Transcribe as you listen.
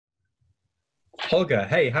Holger,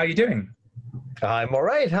 hey, how are you doing? I'm all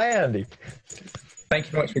right. Hi, Andy. Thank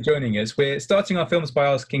you very much for joining us. We're starting our films by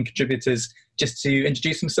asking contributors just to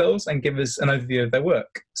introduce themselves and give us an overview of their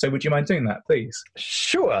work. So would you mind doing that, please?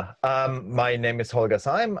 Sure. My name is Holger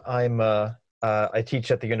Syme. I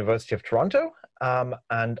teach at the University of Toronto,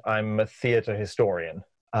 and I'm a theatre historian.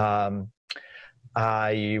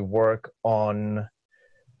 I work on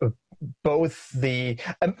both and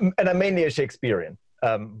I'm mainly a Shakespearean,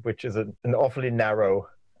 which is an awfully narrow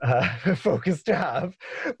focus to have.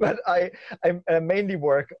 But I mainly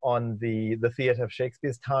work on the theatre of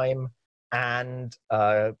Shakespeare's time and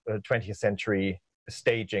 20th century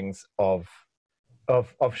stagings of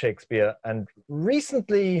Shakespeare. And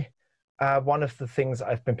recently, one of the things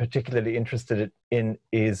I've been particularly interested in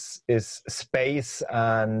is space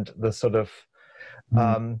and the sort of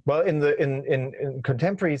well, in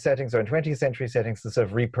contemporary settings or in 20th century settings, the sort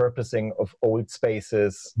of repurposing of old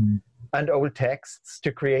spaces and old texts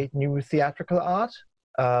to create new theatrical art.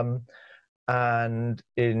 And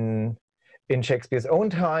in Shakespeare's own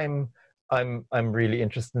time, I'm really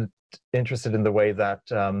interested in the way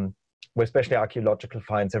that especially archaeological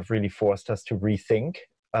finds have really forced us to rethink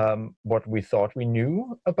what we thought we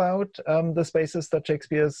knew about the spaces that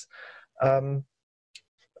Shakespeare's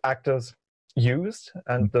actors used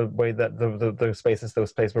and the way that the spaces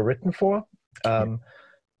those plays were written for.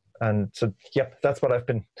 And so, yep, that's what I've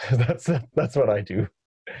been. That's what I do.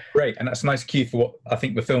 Great, and that's a nice cue for what I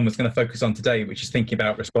think the film was going to focus on today, which is thinking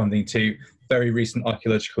about responding to very recent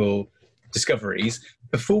archaeological discoveries.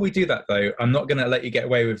 Before we do that, though, I'm not going to let you get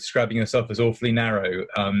away with describing yourself as awfully narrow.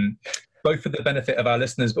 Both for the benefit of our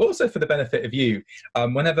listeners, but also for the benefit of you.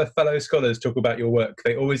 Whenever fellow scholars talk about your work,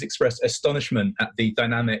 they always express astonishment at the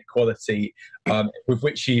dynamic quality with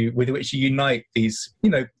which you unite these.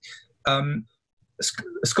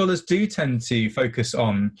 Scholars do tend to focus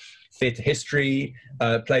on theatre history,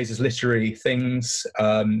 plays as literary things,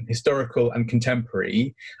 historical and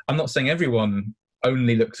contemporary. I'm not saying everyone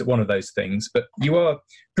only looks at one of those things, but you are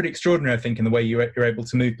pretty extraordinary, I think, in the way you're able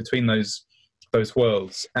to move between those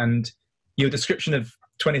worlds. And your description of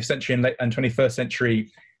 20th century and 21st century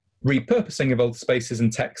repurposing of old spaces and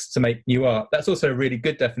texts to make new art, that's also a really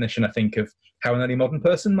good definition, I think, of how an early modern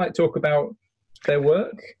person might talk about their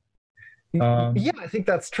work. Yeah, I think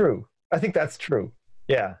that's true.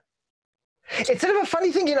 Yeah. It's sort of a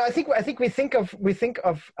funny thing, I think we think of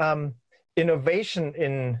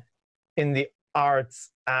innovation in the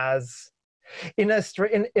arts as in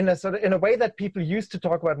a way that people used to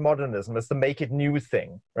talk about modernism as the make it new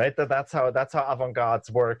thing, right? That's how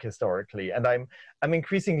avant-gardes work historically. And I'm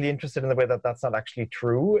increasingly interested in the way that that's not actually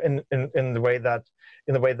true in the way that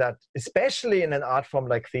especially in an art form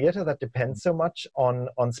like theater that depends so much on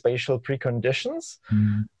spatial preconditions,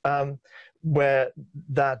 where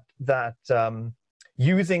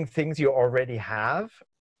using things you already have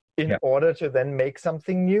in order to then make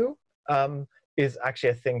something new is actually,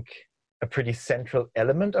 I think, a pretty central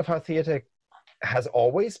element of how theater has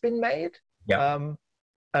always been made. And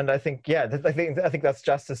I think, I think that's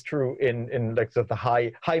just as true in like sort of the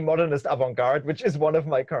high modernist avant-garde, which is one of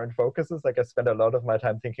my current focuses. Like I spend a lot of my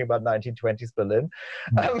time thinking about 1920s Berlin,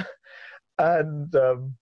 and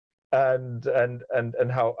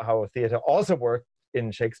how theater also worked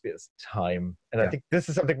in Shakespeare's time. And I think this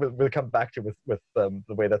is something we'll come back to with the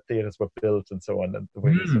way that theaters were built and so on, and the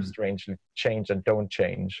way they sort of strangely change and don't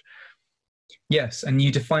change. Yes, and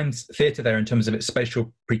you defined theatre there in terms of its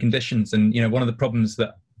spatial preconditions. And, one of the problems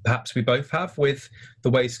that perhaps we both have with the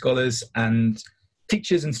way scholars and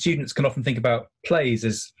teachers and students can often think about plays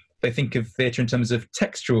is they think of theatre in terms of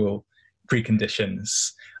textual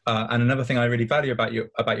preconditions. And another thing I really value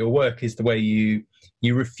about your work is the way you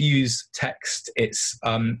refuse text. Its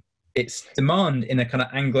demand in a kind of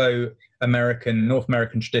Anglo-American, North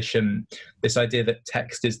American tradition, this idea that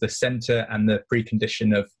text is the centre and the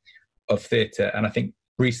precondition of theatre. And I think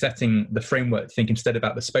resetting the framework to think instead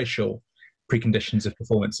about the spatial preconditions of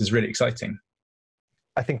performance is really exciting.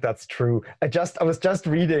 I think that's true. I was just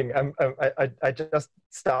reading, I just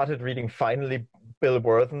started reading finally Bill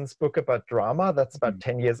Worthen's book about drama. That's about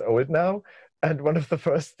 10 years old now. And one of the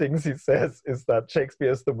first things he says is that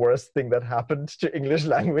Shakespeare is the worst thing that happened to English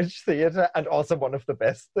language theatre, and also one of the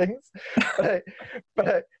best things. But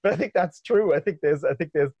I think that's true. I think there's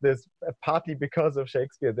partly because of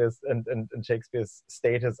Shakespeare, and Shakespeare's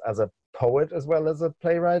status as a poet as well as a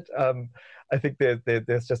playwright. I think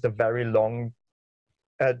there's just a very long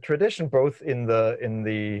tradition, both in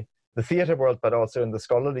the theatre world, but also in the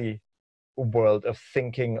scholarly world, of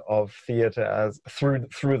thinking of theater as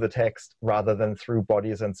through the text rather than through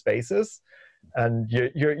bodies and spaces. And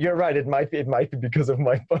you're right. It might be because of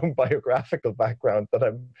my own biographical background that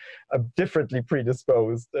I'm differently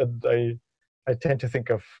predisposed, and I tend to think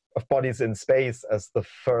of bodies in space as the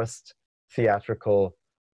first theatrical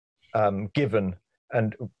given,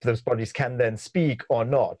 and those bodies can then speak or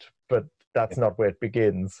not, but that's not where it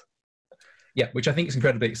begins. Yeah, which I think is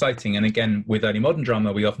incredibly exciting. And again, with early modern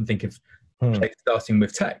drama, we often think of plays starting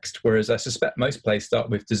with text, whereas I suspect most plays start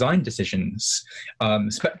with design decisions,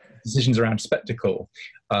 decisions around spectacle.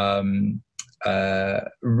 Text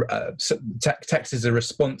is a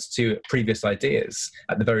response to previous ideas,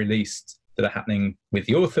 at the very least, that are happening with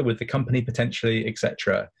the author, with the company potentially,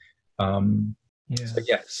 etc. So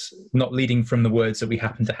yes, not leading from the words that we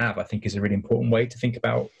happen to have, I think, is a really important way to think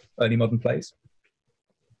about early modern plays.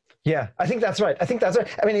 Yeah, I think that's right. I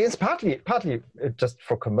mean, it's partly just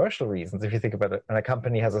for commercial reasons. If you think about it, when a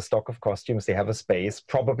company has a stock of costumes, they have a space,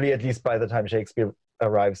 probably at least by the time Shakespeare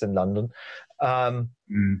arrives in London.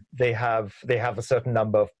 They have a certain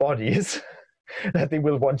number of bodies that they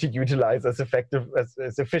will want to utilize as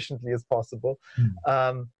efficiently as possible.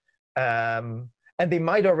 And they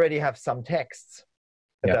might already have some texts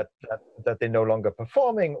that they're no longer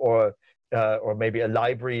performing, or maybe a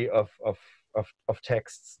library of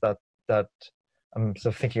texts that I'm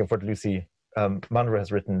sort of thinking of what Lucy Munro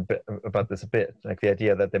has written about this a bit, like the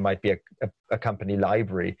idea that there might be a company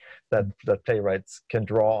library that playwrights can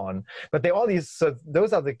draw on. But they all these, so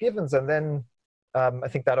those are the givens, and then I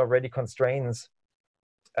think that already constrains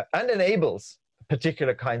and enables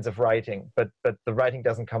particular kinds of writing, but the writing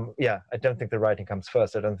doesn't come. I don't think the writing comes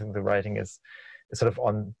first. I don't think the writing is sort of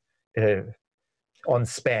on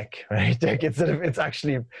spec, right? Like it's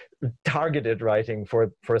actually targeted writing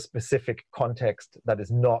for a specific context that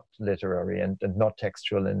is not literary and not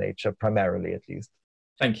textual in nature, primarily at least.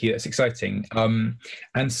 Thank you. That's exciting. And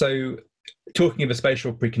so, talking of the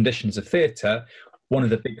spatial preconditions of theatre, one of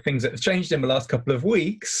the big things that has changed in the last couple of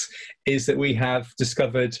weeks is that we have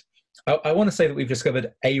discovered, I want to say that we've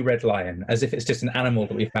discovered a red lion, as if it's just an animal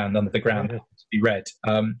that we found under the ground to be red.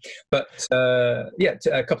 But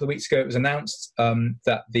a couple of weeks ago it was announced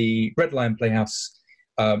that the Red Lion Playhouse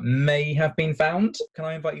may have been found. Can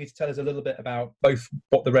I invite you to tell us a little bit about both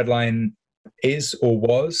what the Red Lion is or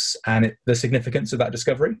was, and the significance of that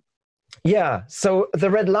discovery? Yeah, so the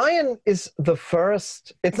Red Lion is the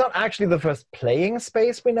first, it's not actually the first playing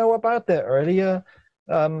space we know about. There are earlier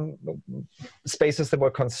spaces that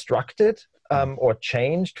were constructed or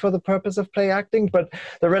changed for the purpose of play acting, but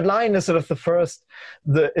the Red Lion is sort of the first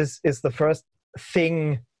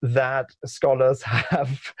thing that scholars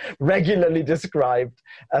have regularly described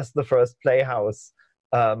as the first playhouse,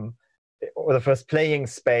 or the first playing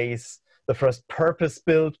space, the first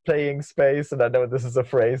purpose-built playing space. And I know this is a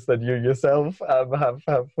phrase that you yourself have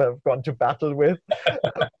gone to battle with.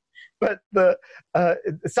 But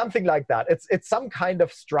something like that. It's some kind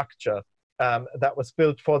of structure that was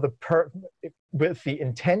built for with the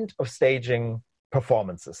intent of staging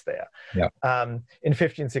performances there. Yeah. In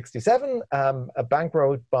 1567, a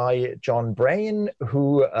bankroll by John Brain,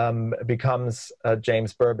 who becomes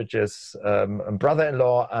James Burbage's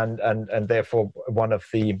brother-in-law and therefore one of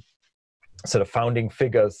the sort of founding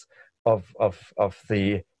figures of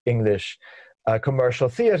the English commercial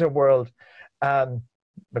theatre world.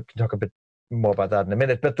 We can talk a bit more about that in a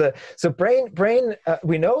minute. But so Brain,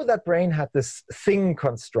 we know that Brain had this thing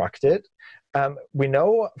constructed. We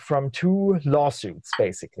know from two lawsuits,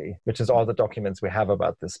 basically, which is all the documents we have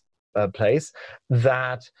about this place,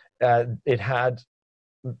 that it had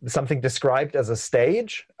something described as a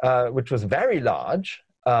stage, which was very large,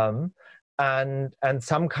 and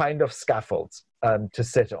some kind of scaffolds to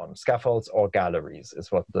sit on. Scaffolds or galleries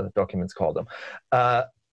is what the documents call them.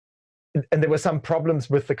 And there were some problems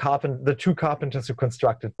with the two carpenters who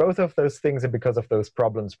constructed both of those things, and because of those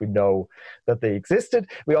problems, we know that they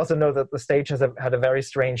existed. We also know that the stage had a very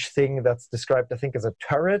strange thing that's described, I think, as a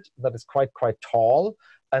turret that is quite tall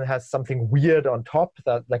and has something weird on top,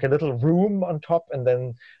 that like a little room on top, and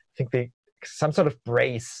then I think some sort of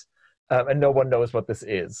brace, and no one knows what this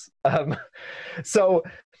is. So.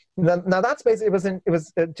 Now that's basically, it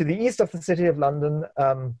was to the east of the city of London.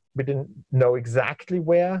 We didn't know exactly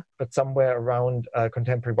where, but somewhere around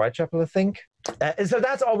contemporary Whitechapel, I think. So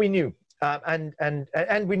that's all we knew.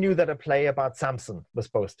 And we knew that a play about Samson was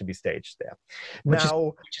supposed to be staged there. Which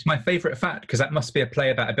is my favourite fact, because that must be a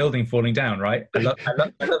play about a building falling down, right? I love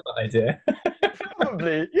that idea.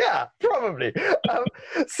 Probably, yeah, probably.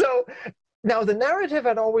 So now the narrative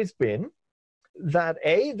had always been that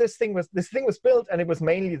this thing was built, and it was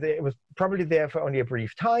probably there for only a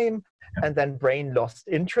brief time, and then Brain lost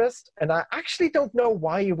interest. And I actually don't know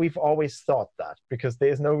why we've always thought that, because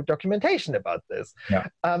there's no documentation about this. Yeah.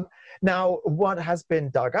 Now, what has been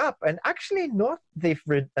dug up, and actually they've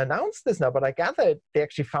announced this now, but I gather they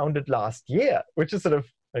actually found it last year, which is sort of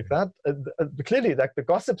like that. Clearly, like, the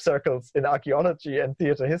gossip circles in archaeology and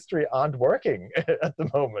theater history aren't working at the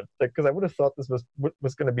moment, because I would have thought this was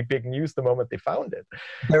going to be big news the moment they found it.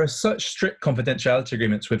 There are such strict confidentiality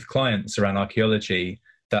agreements with clients around archaeology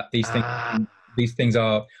that these things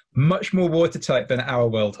are much more watertight than our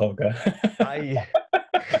world, Holger.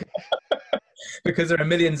 Because there are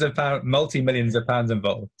millions of pounds, multi-millions of pounds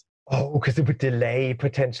involved. Oh, because it would delay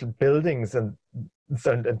potential buildings and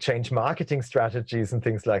change marketing strategies and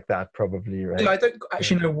things like that, probably, right? Yeah, I don't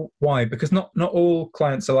actually know why, because not all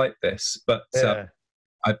clients are like this, but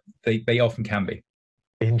they often can be.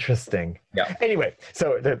 Interesting. Yeah. Anyway,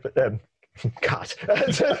 so cut.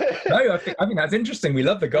 No, I think that's interesting. We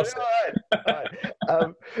love the gossip. All right.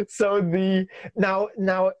 So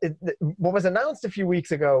what was announced a few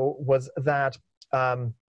weeks ago was that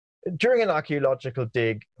during an archaeological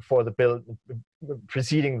dig for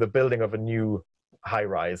preceding the building of a new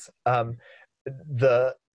high-rise, some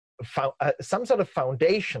sort of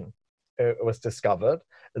foundation was discovered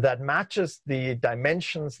that matches the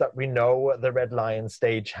dimensions that we know the Red Lion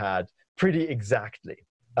stage had pretty exactly.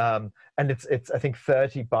 And it's I think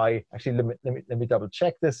 30 by, actually let me double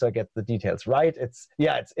check this so I get the details right. It's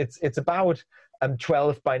about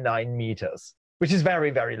 12 by 9 meters, which is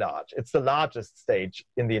very, very large. It's the largest stage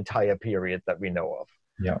in the entire period that we know of.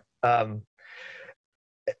 Yeah.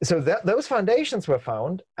 So those foundations were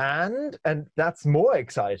found, and that's more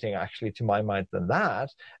exciting actually to my mind than that.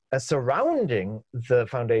 Surrounding the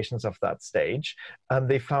foundations of that stage,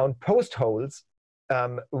 they found post holes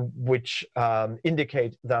which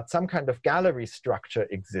indicate that some kind of gallery structure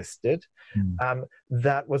existed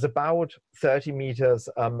that was about 30 meters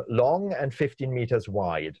long and 15 meters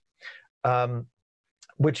wide.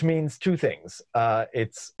 Which means two things.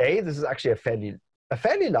 This is actually a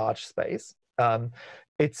fairly large space.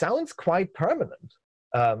 It sounds quite permanent,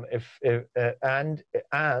 and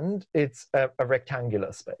it's a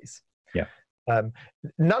rectangular space. Yeah.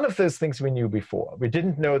 None of those things we knew before. We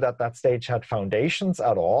didn't know that stage had foundations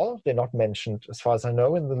at all. They're not mentioned, as far as I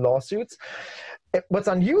know, in the lawsuits. What's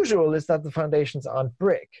unusual is that the foundations aren't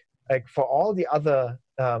brick. Like, for all the other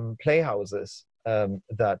playhouses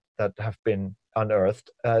that have been unearthed,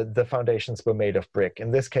 the foundations were made of brick. In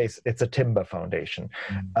this case, it's a timber foundation.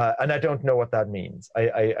 And I don't know what that means.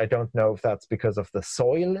 I don't know if that's because of the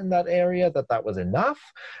soil in that area, that was enough.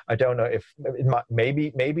 I don't know if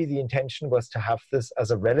maybe the intention was to have this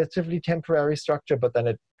as a relatively temporary structure, but then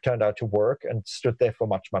it turned out to work and stood there for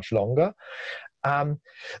much, much longer.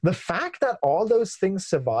 The fact that all those things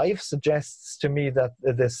survive suggests to me that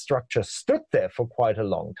this structure stood there for quite a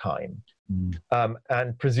long time.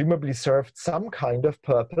 And presumably served some kind of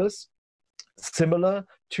purpose similar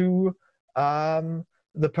to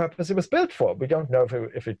the purpose it was built for. We don't know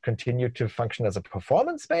if it continued to function as a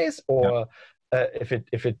performance space, or if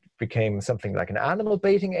it became something like an animal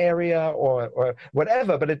baiting area or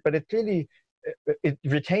whatever. But it clearly it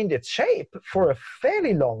retained its shape for a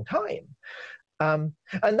fairly long time. And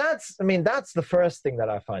that's the first thing that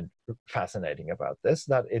I find fascinating about this,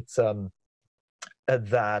 that it's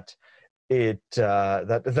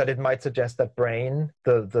that it might suggest that Brain,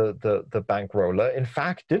 the bankroller, in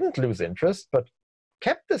fact didn't lose interest, but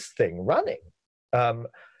kept this thing running.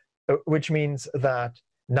 Which means that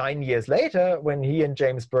 9 years later, when he and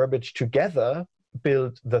James Burbage together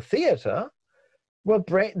built the theater, well,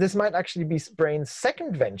 this might actually be Brain's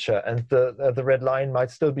second venture, and the Red Lion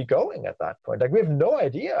might still be going at that point. Like, we have no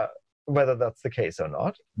idea whether that's the case or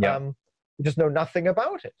not. Yeah. We just know nothing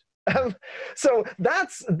about it. So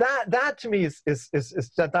that to me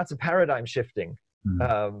that's a paradigm shifting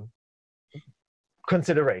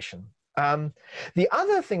consideration. The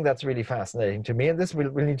other thing that's really fascinating to me, and this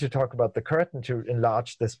we'll need to talk about the curtain to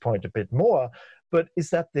enlarge this point a bit more, but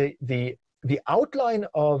is that the outline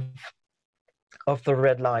of the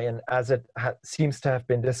Red Lion as it seems to have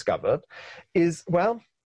been discovered is, well,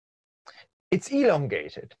 it's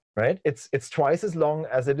elongated. Right? It's twice as long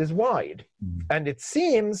as it is wide. And it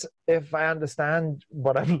seems, if I understand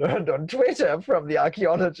what I've learned on Twitter from the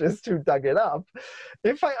archaeologist who dug it up,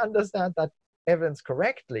 if I understand that evidence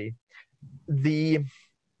correctly, the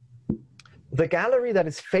gallery that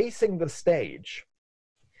is facing the stage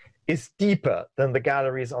is deeper than the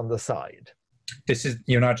galleries on the side.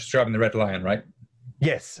 You're now describing the Red Lion, right?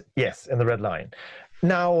 Yes, in the Red Lion.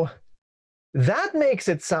 Now, that makes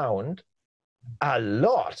it sound a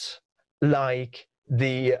lot like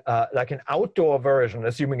like an outdoor version,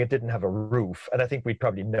 assuming it didn't have a roof, and I think we'd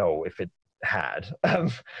probably know if it had.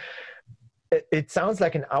 It sounds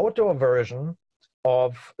like an outdoor version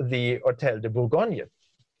of the Hotel de Bourgogne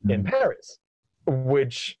in Paris,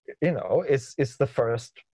 which is the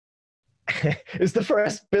first is the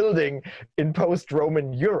first building in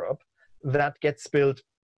post-Roman Europe that gets built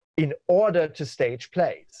in order to stage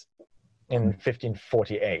plays in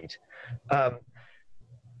 1548.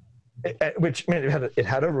 Which I mean, it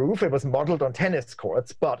had a roof. It was modeled on tennis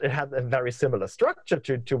courts, but it had a very similar structure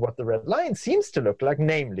to what the Red Lion seems to look like,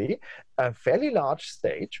 namely a fairly large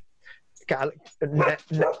stage,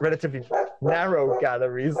 relatively narrow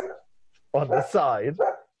galleries on the side.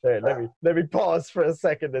 Hey, let me pause for a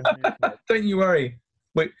second. And don't you worry.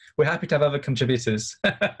 We're happy to have other contributors.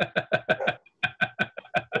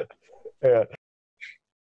 Yeah.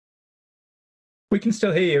 We can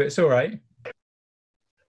still hear you. It's all right.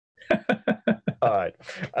 All right,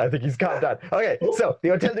 I think he's calmed down. Okay, so the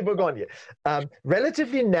Hotel de Bourgogne,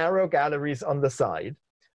 relatively narrow galleries on the side,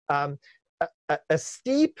 a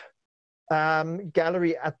steep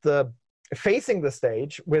gallery facing the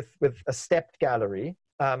stage with a stepped gallery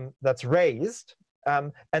that's raised,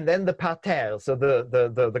 and then the parterre, so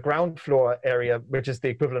the ground floor area, which is the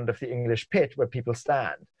equivalent of the English pit where people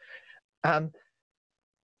stand.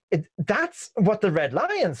 That's what the Red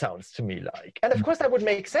Lion sounds to me like, and of course that would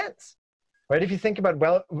make sense, right? If you think about,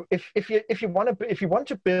 well, if you want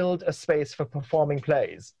to build a space for performing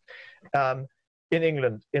plays in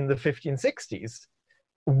England in the 1560s,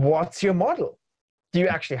 what's your model? Do you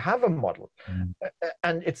actually have a model?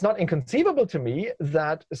 And it's not inconceivable to me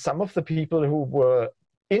that some of the people who were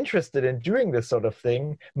interested in doing this sort of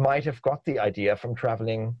thing might have got the idea from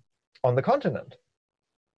traveling on the continent,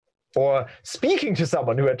 or speaking to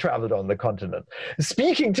someone who had traveled on the continent,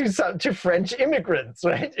 speaking to French immigrants,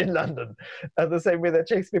 right, in London, the same way that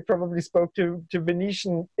Shakespeare probably spoke to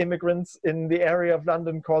Venetian immigrants in the area of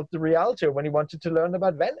London called the Rialto when he wanted to learn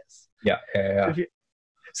about Venice. Yeah.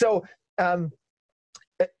 So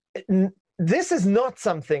this is not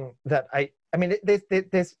something that I mean,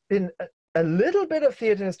 there's been a little bit of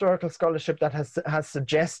theater historical scholarship that has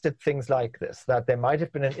suggested things like this, that there might have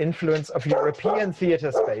been an influence of European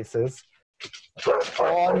theater spaces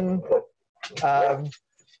on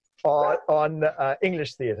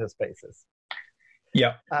English theater spaces.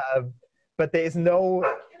 Yeah. But there is no,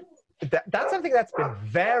 that's something that's been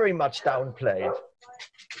very much downplayed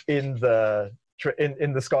in the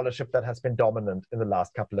scholarship that has been dominant in the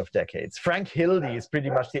last couple of decades. Frank Hildy is pretty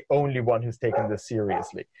much the only one who's taken this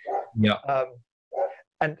seriously. Yeah.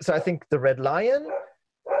 And so I think the Red Lion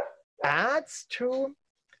adds to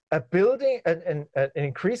a building, an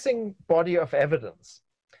increasing body of evidence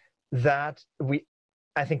that we,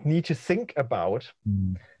 I think, need to think about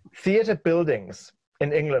theater buildings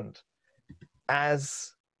in England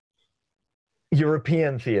as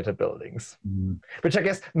European theater buildings, which I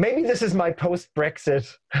guess maybe this is my post-Brexit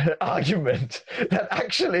argument, that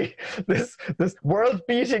actually this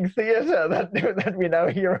world-beating theater that we now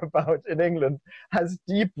hear about in England has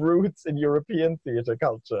deep roots in European theater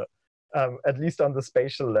culture, at least on the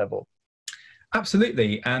spatial level.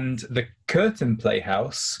 Absolutely, and the Curtain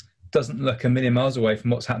Playhouse doesn't look a million miles away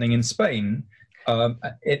from what's happening in Spain.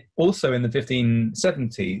 It also in the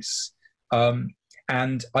 1570s.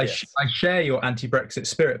 And I share your anti-Brexit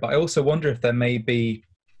spirit, but I also wonder if there may be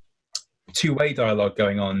two-way dialogue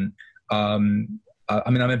going on. I mean,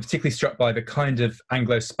 I'm particularly struck by the kind of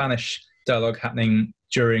Anglo-Spanish dialogue happening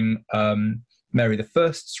during Mary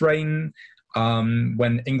I's reign,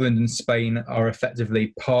 when England and Spain are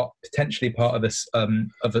effectively potentially part of this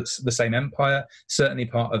the same empire, certainly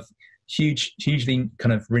part of hugely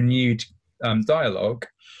kind of renewed dialogue.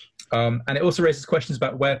 And it also raises questions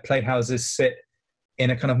about where playhouses sit in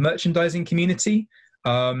a kind of merchandising community,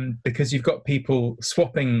 because you've got people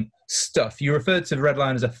swapping stuff. You referred to the Red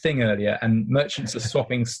Lion as a thing earlier, and merchants are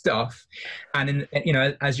swapping stuff. And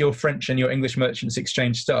as your French and your English merchants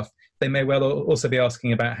exchange stuff, they may well also be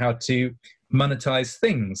asking about how to monetize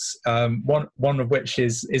things. One of which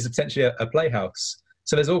is potentially a playhouse.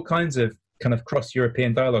 So there's all kinds of kind of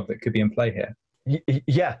cross-European dialogue that could be in play here.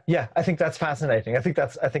 Yeah. I think that's fascinating. I think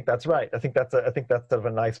that's right. I think that's sort of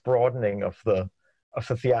a nice broadening of the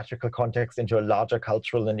theatrical context into a larger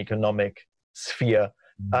cultural and economic sphere.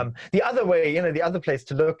 The other way, the other place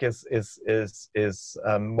to look is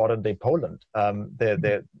modern day Poland.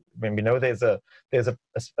 When we know there's a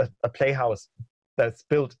playhouse that's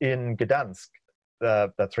built in Gdansk,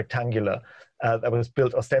 that's rectangular, that was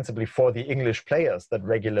built ostensibly for the English players that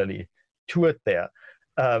regularly toured there.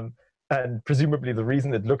 And presumably the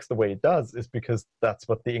reason it looks the way it does is because that's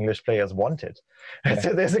what the English players wanted. Yeah.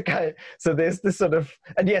 So there's this sort of,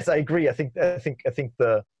 and yes, I agree. I think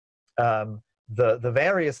the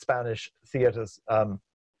various Spanish theaters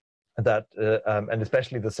that and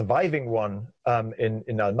especially the surviving one in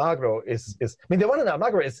Almagro is I mean, the one in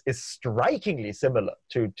Almagro is strikingly similar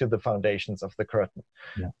to the foundations of the curtain.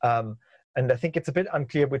 Yeah. And I think it's a bit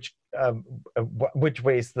unclear which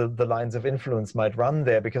ways the lines of influence might run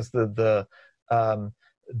there, because the what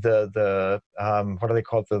are they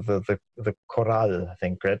called, the chorale, I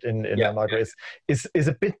think, right, in Almagro is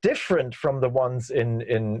a bit different from the ones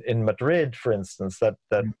in Madrid, for instance, that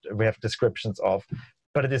we have descriptions of,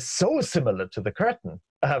 but it is so similar to the curtain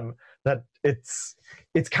that it's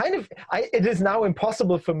kind of it is now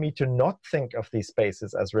impossible for me to not think of these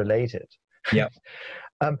spaces as related. Yeah.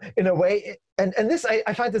 In a way, and this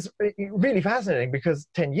I find this really fascinating, because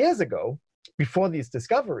 10 years ago, before these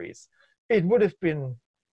discoveries, it would have been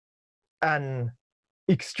an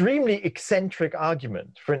extremely eccentric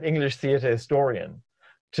argument for an English theatre historian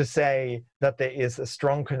to say that there is a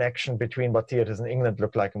strong connection between what theatres in England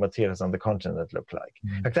look like and what theatres on the continent look like.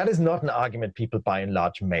 Mm-hmm. Like, that is not an argument people by and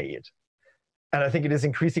large made. And I think it is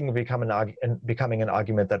increasingly becoming an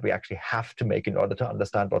argument that we actually have to make in order to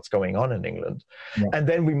understand what's going on in England. Yeah. And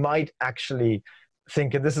then we might actually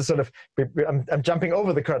think, and this is sort of, I'm jumping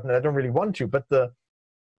over the curtain, and I don't really want to, but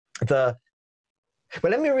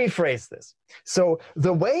well, let me rephrase this. So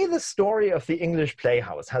the way the story of the English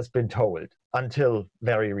playhouse has been told until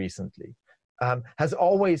very recently has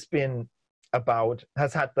always been about,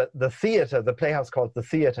 has had the theatre, the playhouse called the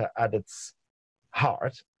theatre at its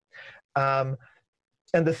heart. And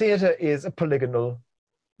the theatre is a polygonal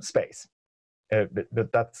space.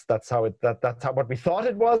 But that's how what we thought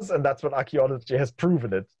it was, and that's what archaeology has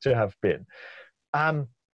proven it to have been.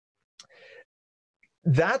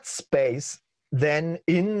 That space then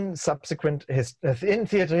in subsequent in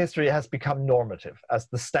theatre history has become normative as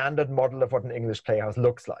the standard model of what an English playhouse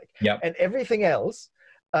looks like. Yep. And everything else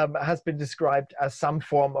has been described as some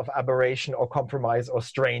form of aberration or compromise or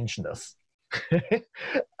strangeness.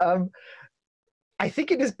 I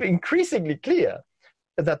think it is increasingly clear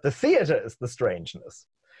that the theatre is the strangeness,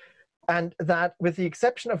 and that with the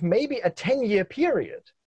exception of maybe a 10-year period,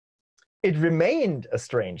 it remained a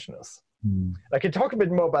strangeness. I can talk a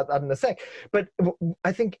bit more about that in a sec, but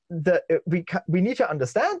I think that we need to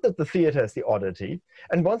understand that the theatre is the oddity,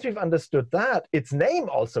 and once we've understood that, its name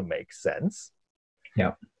also makes sense.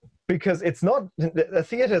 Yeah. Because it's not, the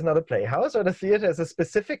theatre is not a playhouse, or the theatre is a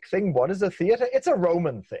specific thing. What is a theatre? It's a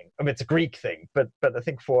Roman thing. I mean, it's a Greek thing, but I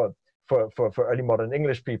think for early modern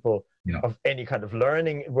English people of any kind of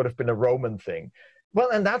learning, it would have been a Roman thing.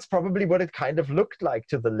 Well, and that's probably what it kind of looked like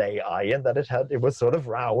to the lay eye, and that it was sort of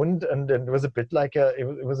round, and it was a bit like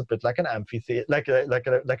it was a bit like an amphitheater, like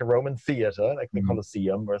a Roman theatre, like the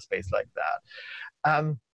Colosseum or a space like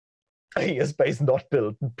that. A space not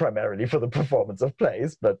built primarily for the performance of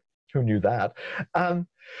plays, but who knew that?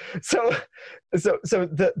 So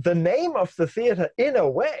the name of the theatre, in a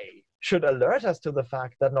way, should alert us to the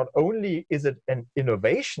fact that not only is it an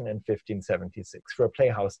innovation in 1576 for a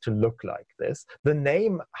playhouse to look like this, the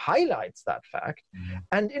name highlights that fact.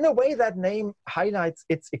 And in a way, that name highlights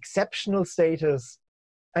its exceptional status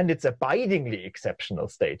and its abidingly exceptional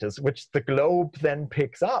status, which the globe then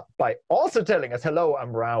picks up by also telling us, hello,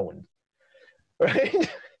 I'm round. Right?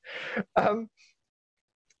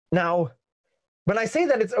 Now, when I say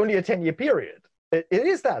that it's only a 10-year period, it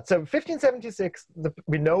is that. So 1576,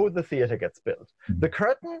 we know the theatre gets built. The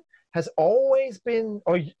curtain has always been,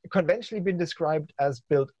 or conventionally been described as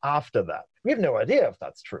built after that. We have no idea if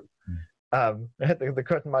that's true. The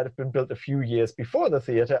curtain might have been built a few years before the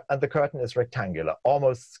theatre, and the curtain is rectangular,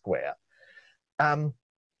 almost square. After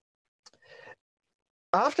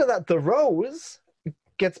that, the rose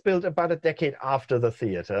gets built about a decade after the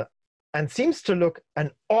theatre, and seems to look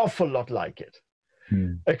an awful lot like it.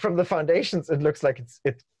 Like, from the foundations, it looks like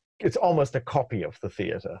it's almost a copy of the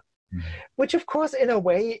theatre, which of course in a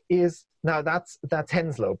way is, now that's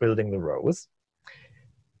Henslow building the rose.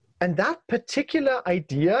 And that particular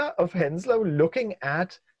idea of Henslow looking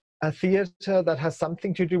at a theatre that has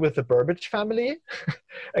something to do with the Burbage family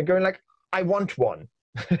and going like, I want one.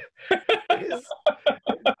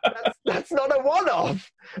 That's not a one-off.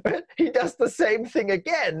 He does the same thing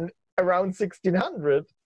again around 1600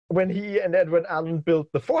 when he and Edward Allen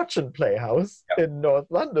built the Fortune Playhouse in North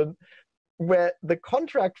London, where the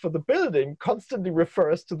contract for the building constantly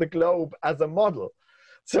refers to the globe as a model.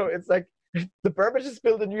 So it's like, the Burbages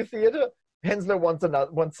build a new theatre,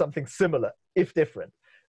 Henslow wants something similar, if different.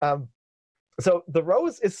 So the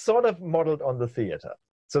rose is sort of modeled on the theatre.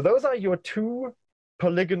 So those are your two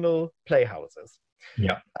polygonal playhouses.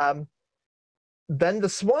 Yeah. Then the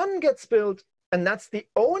Swan gets built, and that's the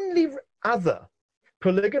only other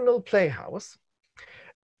polygonal playhouse,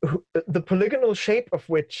 the polygonal shape of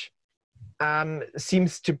which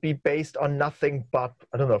seems to be based on nothing but,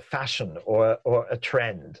 I don't know, fashion or a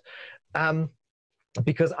trend.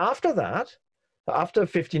 Because after that, after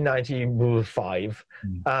 1595,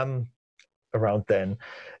 around then,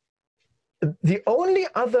 the only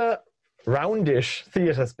other roundish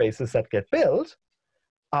theater spaces that get built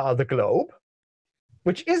are the Globe,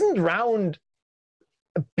 which isn't round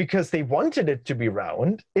because they wanted it to be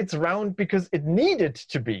round. It's round because it needed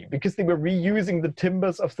to be, because they were reusing the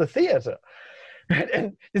timbers of the theater.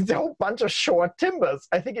 And it's a whole bunch of short timbers.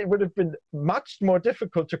 I think it would have been much more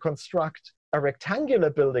difficult to construct a rectangular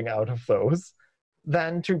building out of those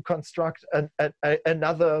than to construct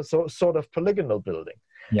another sort of polygonal building.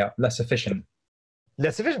 Yeah, less efficient.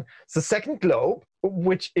 Less efficient. The second Globe,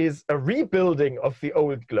 which is a rebuilding of the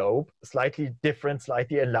old Globe, slightly different,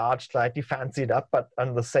 slightly enlarged, slightly fancied up, but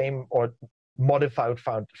on the same or modified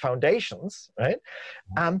foundations, right?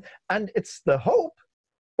 And it's the Hope,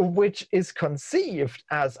 which is conceived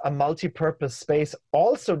as a multi-purpose space,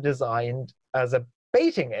 also designed as a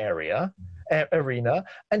baiting arena.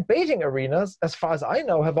 And baiting arenas, as far as I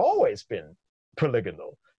know, have always been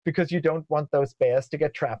polygonal, because you don't want those bears to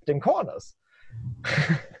get trapped in corners.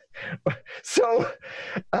 So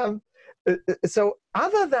other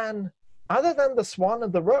than the Swan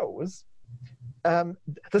and the Rose, the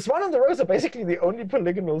Swan and the Rose are basically the only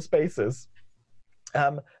polygonal spaces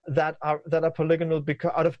that are polygonal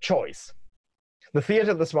because out of choice. The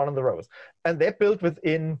theater, the Swan and the Rose, and they're built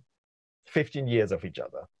within 15 years of each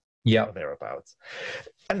other. Yeah, or thereabouts,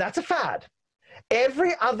 and that's a fad.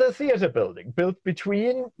 Every other theater building built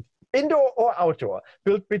between indoor or outdoor,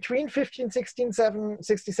 built between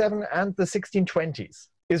 1567 and the 1620s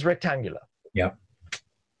is rectangular. Yeah.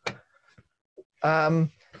 I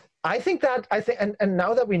think, and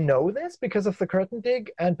now that we know this because of the curtain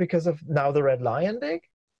dig and because of now the Red Lion dig,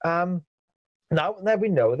 now that we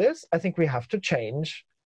know this, I think we have to change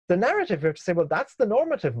the narrative. We have to say, well, that's the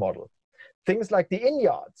normative model. Things like the inn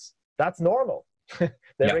yards, that's normal.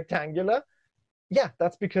 They're rectangular. Yeah,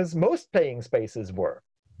 that's because most playing spaces were.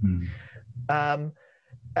 The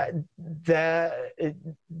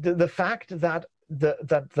fact that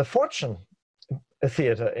the Fortune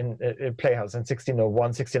Theatre in Playhouse in 1601,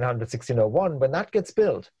 1600, 1601, when that gets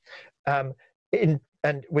built,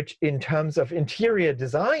 which in terms of interior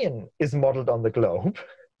design is modeled on the Globe,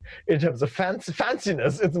 in terms of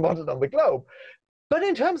fanciness, it's modeled on the Globe. But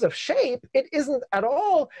in terms of shape, it isn't at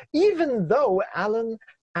all, even though Allen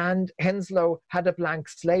and Henslow had a blank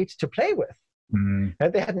slate to play with.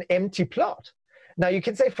 They had an empty plot. Now, you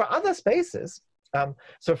can say for other spaces,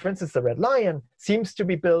 so for instance, the Red Lion seems to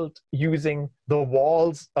be built using the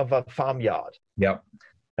walls of a farmyard. Yeah.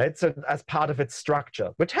 Right? So as part of its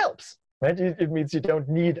structure, which helps. Right? It means you don't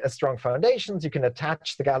need as strong foundations. You can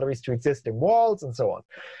attach the galleries to existing walls and so on.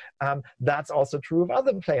 That's also true of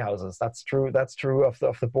other playhouses. That's true of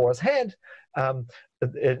the Boar's Head in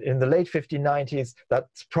the late 1590s.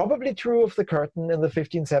 That's probably true of the Curtain in the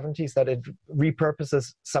 1570s, that it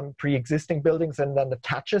repurposes some pre-existing buildings and then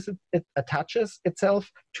attaches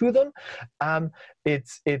itself to them.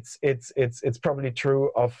 It's probably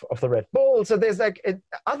true of the Red Bull. So there's like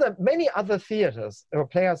many other theaters or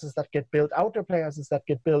playhouses that get built, outdoor playhouses that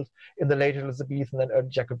get built in the late Elizabethan and early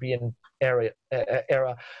Jacobean era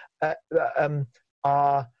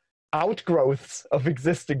are outgrowths of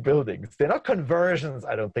existing buildings. They're not conversions,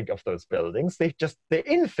 I don't think, of those buildings. They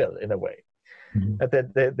infill in a way.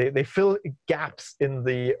 They fill gaps in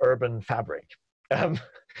the urban fabric. And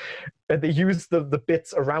they use the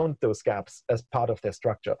bits around those gaps as part of their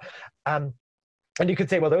structure. And you could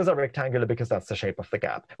say, well, those are rectangular because that's the shape of the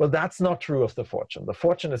gap. Well, that's not true of the Fortune. The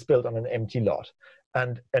Fortune is built on an empty lot.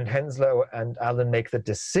 And Henslow and Allen make the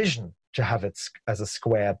decision to have it as a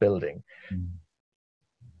square building.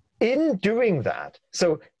 In doing that,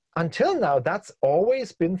 so until now, that's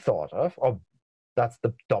always been thought of, or that's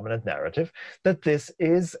the dominant narrative, that this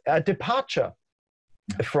is a departure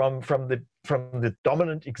from the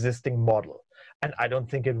dominant existing model. And I don't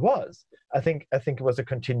think it was. I think it was a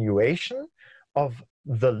continuation of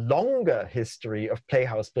the longer history of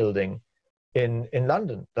playhouse building in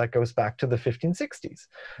London that goes back to the 1560s.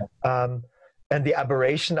 And the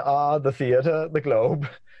aberration are the theatre, the Globe,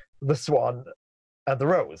 the Swan, and the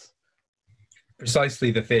Rose.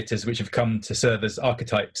 Precisely the theatres which have come to serve as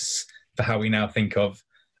archetypes for how we now think of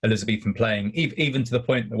Elizabethan playing, even to the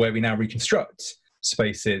point where we now reconstruct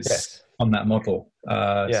spaces on that model.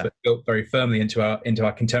 So it's built very firmly into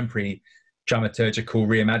our contemporary dramaturgical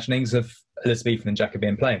reimaginings of Elizabethan and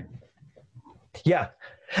Jacobean playing. Yeah,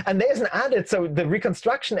 and there's an added, so the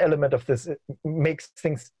reconstruction element of this makes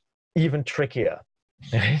things even trickier.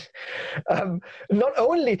 Not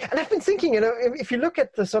only, and I've been thinking, if you look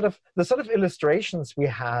at the sort of illustrations we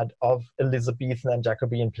had of Elizabethan and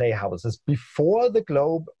Jacobean playhouses before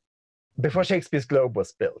Shakespeare's Globe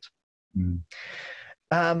was built,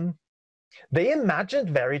 they imagined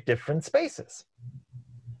very different spaces.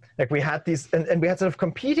 Like we had these, and we had sort of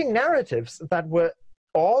competing narratives that were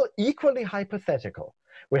all equally hypothetical.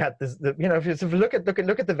 We had this, if you look at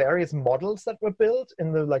the various models that were built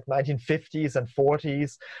in the 1950s and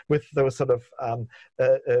 40s, with those sort of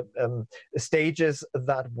stages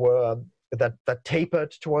that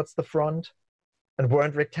tapered towards the front and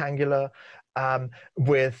weren't rectangular,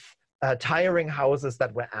 with tiring houses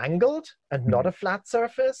that were angled and not a flat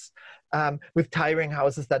surface, with tiring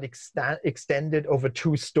houses that extended over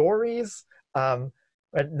 2 stories.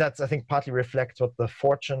 And that's, I think, partly reflects what the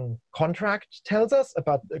Fortune contract tells us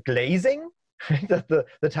about glazing, that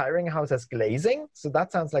the tiring house has glazing. So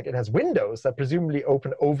that sounds like it has windows that presumably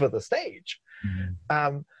open over the stage,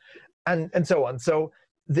 and so on. So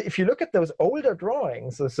if you look at those older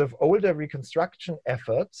drawings, those sort of older reconstruction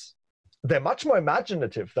efforts, they're much more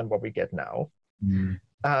imaginative than what we get now,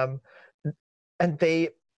 and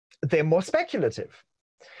they're more speculative.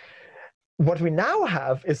 What we now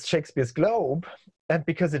have is Shakespeare's Globe, and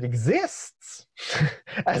because it exists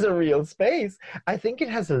as a real space, I think it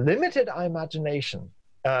has limited our imagination.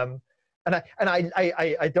 And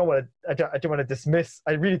I don't want to dismiss.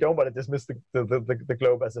 I really don't want to dismiss the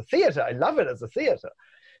Globe as a theater. I love it as a theater,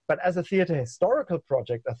 but as a theater historical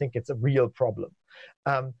project, I think it's a real problem.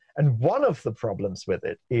 And one of the problems with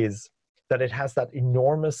it is that it has that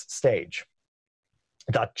enormous stage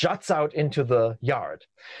that juts out into the yard.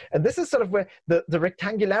 And this is sort of where the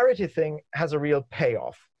rectangularity thing has a real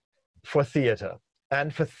payoff for theater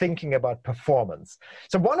and for thinking about performance.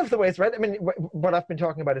 So one of the ways, right, I mean, what I've been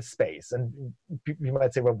talking about is space. And you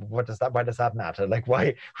might say, well, why does that matter? Like,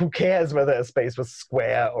 who cares whether a space was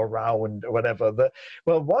square or round or whatever?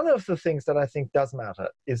 Well, one of the things that I think does matter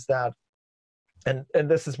is that, and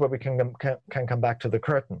this is where we can come back to the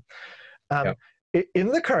curtain. In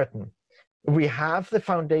the curtain, we have the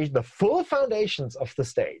foundation, the full foundations of the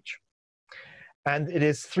stage, and it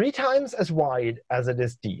is 3 times as wide as it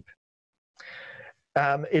is deep.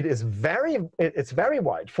 It's very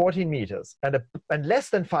wide, 14 meters, and less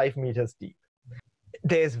than 5 meters deep.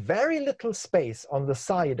 There's very little space on the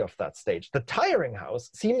side of that stage. The tiring house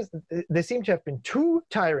there seem to have been 2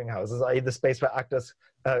 tiring houses, i.e. the space where actors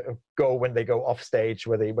go when they go off stage,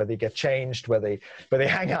 where they get changed, where they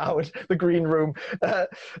hang out, the green room.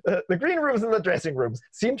 The green rooms and the dressing rooms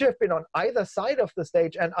seem to have been on either side of the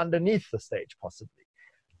stage and underneath the stage, possibly,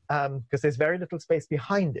 because there's very little space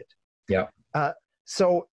behind it. Yeah.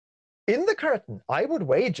 So in the curtain, I would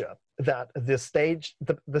wager that the stage,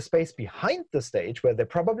 the space behind the stage, where there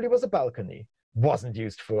probably was a balcony, wasn't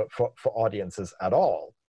used for audiences at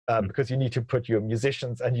all, because you need to put your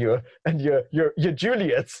musicians and your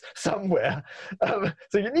Juliets somewhere.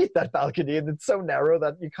 So you need that balcony, and it's so narrow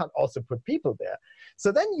that you can't also put people there.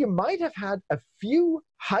 So then you might have had a few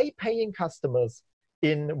high-paying customers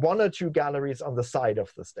in 1 or 2 galleries on the side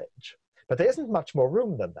of the stage, but there isn't much more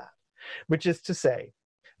room than that. Which is to say,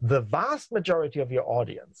 the vast majority of your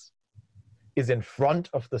audience is in front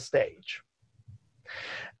of the stage,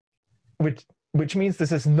 which means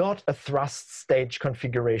this is not a thrust stage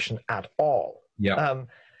configuration at all. Yeah.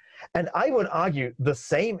 And I would argue the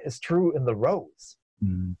same is true in the rows.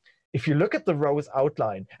 If you look at the rows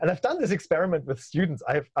outline, and I've done this experiment with students,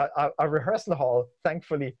 our rehearsal hall,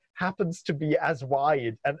 thankfully, happens to be as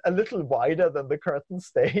wide and a little wider than the curtain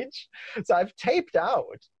stage. So I've taped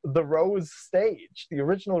out the Rose stage, the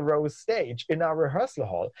original Rose stage, in our rehearsal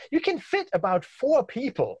hall. You can fit about 4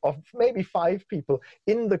 people, or maybe 5 people,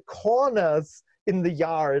 in the corners in the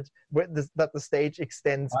yard that the stage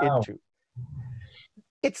extends into.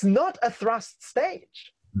 It's not a thrust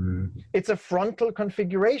stage. It's a frontal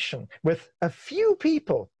configuration with a few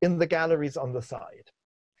people in the galleries on the side.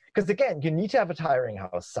 Because again, you need to have a tiring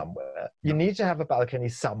house somewhere. You need to have a balcony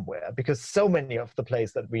somewhere, because so many of the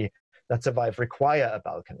plays that survive require a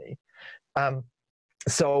balcony.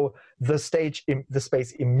 So the space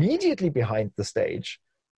immediately behind the stage,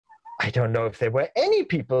 I don't know if there were any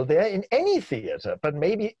people there in any theater,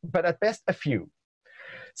 but at best a few.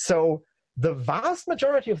 So the vast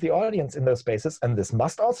majority of the audience in those spaces, and this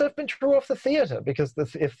must also have been true of the theater, because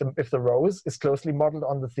if the Rose is closely modeled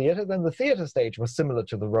on the theater, then the theater stage was similar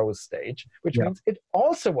to the Rose stage, which means it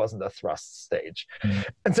also wasn't a thrust stage. Mm.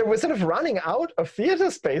 And so we're sort of running out of theater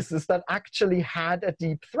spaces that actually had a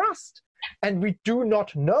deep thrust. And we do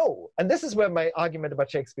not know, and this is where my argument about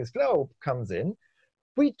Shakespeare's Globe comes in,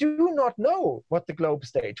 we do not know what the Globe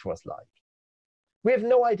stage was like. We have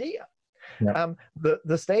no idea. Yeah.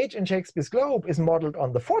 The stage in Shakespeare's Globe is modeled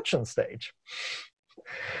on the Fortune stage,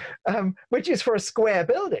 which is for a square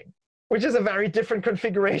building, which is a very different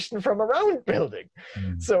configuration from a round building.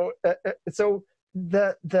 Mm. So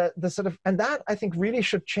the sort of, and that I think really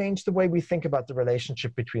should change the way we think about the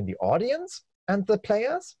relationship between the audience and the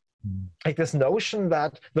players. Mm. Like this notion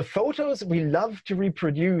that the photos we love to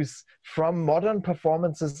reproduce from modern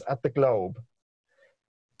performances at the Globe,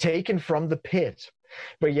 taken from the pit,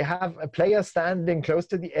 where you have a player standing close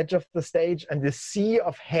to the edge of the stage and the sea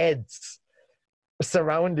of heads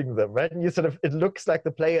surrounding them, right? And you sort of, it looks like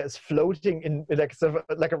the player is floating in like sort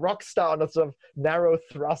of like a rock star on a sort of narrow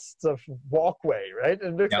thrusts of walkway, right?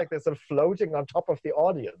 And it looks like they're sort of floating on top of the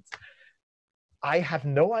audience. I have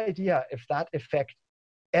no idea if that effect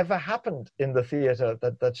ever happened in the theater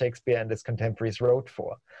that Shakespeare and his contemporaries wrote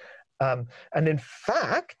for. And in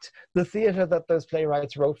fact, the theater that those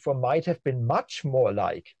playwrights wrote for might have been much more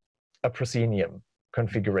like a proscenium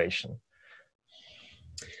configuration.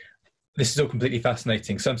 This is all completely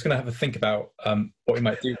fascinating. So I'm just going to have a think about what we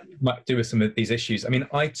might do with some of these issues. I mean,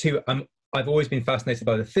 I too, I've always been fascinated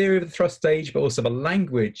by the theory of the thrust stage, but also the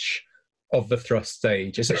language of the thrust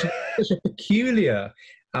stage. It's such a peculiar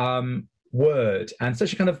word and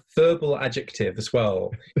such a kind of verbal adjective as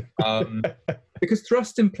well. Because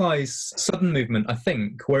thrust implies sudden movement, I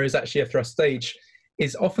think, whereas actually a thrust stage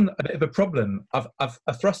is often a bit of a problem. I've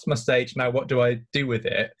thrust my stage, now what do I do with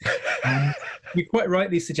it? You quite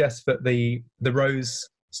rightly suggest that the Rose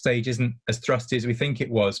stage isn't as thrusty as we think it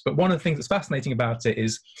was, but one of the things that's fascinating about it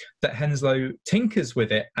is that Henslow tinkers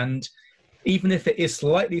with it, and even if it is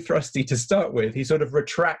slightly thrusty to start with, he sort of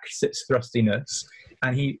retracts its thrustiness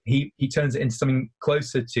and he turns it into something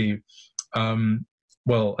closer to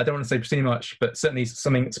well, I don't want to say too much, but certainly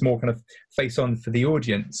something that's more kind of face on for the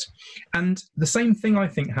audience. And the same thing, I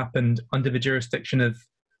think, happened under the jurisdiction of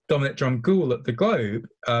Dominic Drumgoole at the Globe,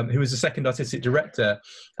 who was the second artistic director.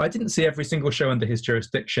 I didn't see every single show under his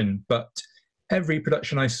jurisdiction, but every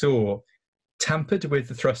production I saw tampered with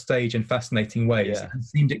the thrust stage in fascinating ways and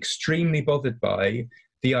seemed extremely bothered by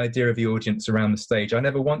the idea of the audience around the stage. I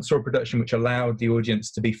never once saw a production which allowed the audience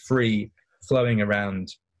to be free flowing around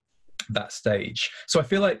that stage. So I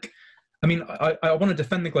feel like, I mean, I want to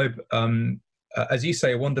defend the Globe, as you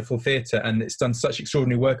say, a wonderful theatre, and it's done such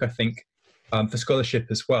extraordinary work, I think, for scholarship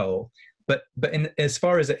as well. But as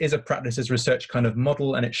far as it is a practice as research kind of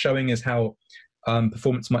model, and it's showing us how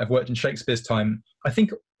performance might have worked in Shakespeare's time, I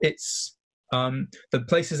think it's the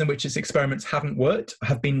places in which its experiments haven't worked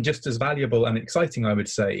have been just as valuable and exciting, I would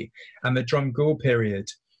say. And the Drumgoole period,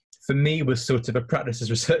 for me, was sort of a practice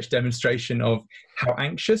as research demonstration of how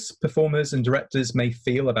anxious performers and directors may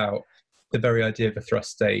feel about the very idea of a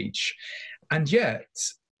thrust stage. And yet,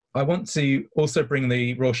 I want to also bring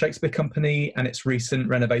the Royal Shakespeare Company and its recent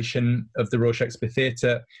renovation of the Royal Shakespeare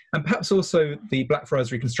Theatre, and perhaps also the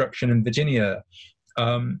Blackfriars reconstruction in Virginia.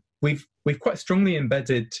 We've quite strongly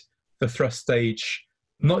embedded the thrust stage,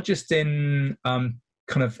 not just in kind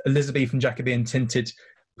of Elizabethan Jacobean tinted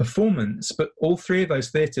performance, but all three of those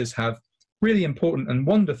theatres have really important and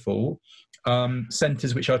wonderful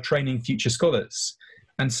centres which are training future scholars.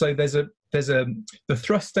 And so the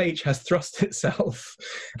thrust stage has thrust itself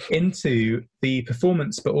into the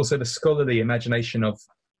performance, but also the scholarly imagination of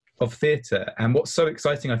theatre. And what's so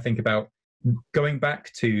exciting, I think, about going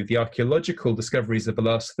back to the archaeological discoveries of the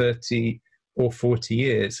last 30 or 40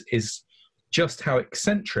 years is just how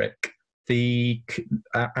eccentric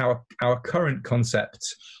our current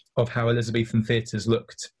concept of how Elizabethan theatres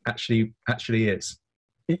looked actually is.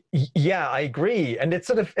 Yeah, I agree, and it's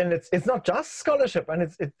sort of, and it's not just scholarship,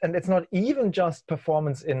 and it's not even just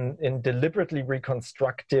performance in deliberately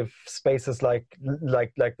reconstructive spaces like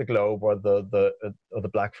the Globe or the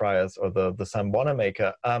Blackfriars or the Sam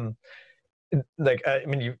Wanamaker. Like I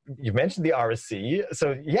mean, you mentioned the RSC,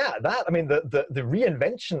 so yeah, that I mean the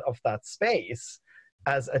reinvention of that space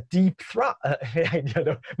as a deep thrust. I don't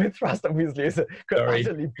know, I mean, thrust obviously is a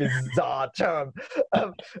utterly bizarre term.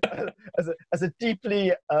 As a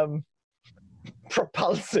deeply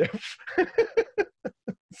propulsive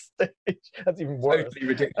stage. That's even worse. Totally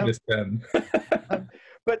ridiculous term.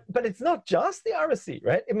 but it's not just the RSC,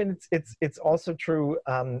 right? I mean, it's also true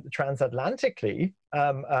transatlantically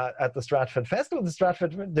at the Stratford Festival.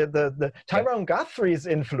 The Tyrone Guthrie's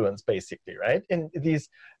influence, basically, right? In these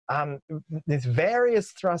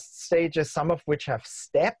various thrust stages, some of which have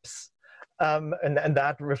steps. And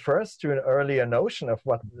that refers to an earlier notion of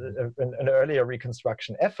what an earlier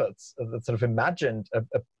reconstruction efforts that sort of imagined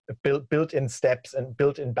built-in steps and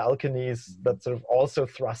built-in balconies that sort of also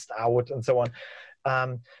thrust out and so on.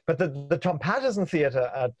 But the Tom Patterson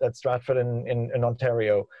Theatre at Stratford in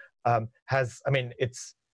Ontario has, I mean,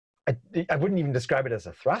 I wouldn't even describe it as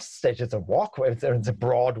a thrust stage. It's a walkway. It's a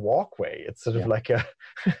broad walkway. It's sort of like a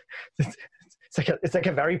it's like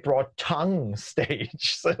a very broad tongue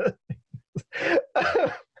stage. So,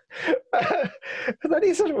 that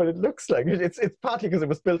is sort of what it looks like. It's partly because it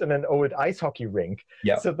was built in an old ice hockey rink.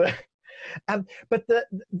 Yeah. So but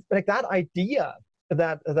that idea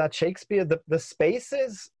that Shakespeare, the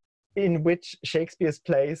spaces in which Shakespeare's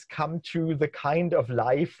plays come to the kind of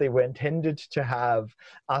life they were intended to have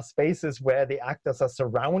are spaces where the actors are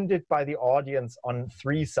surrounded by the audience on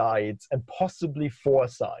 3 sides and possibly 4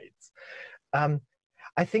 sides. I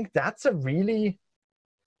think that's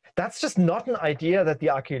just not an idea that the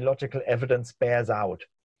archaeological evidence bears out.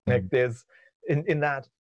 Like there's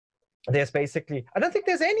there's basically, I don't think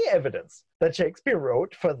there's any evidence that Shakespeare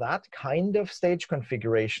wrote for that kind of stage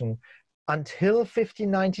configuration until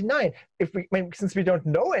 1599. Since we don't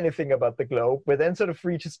know anything about the globe, we're then sort of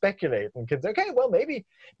free to speculate and can say, okay, well, maybe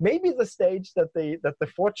the stage that the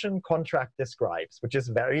Fortune contract describes, which is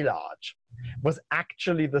very large, was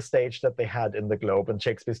actually the stage that they had in the globe, and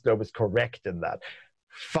Shakespeare's globe is correct in that.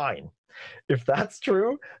 Fine. If that's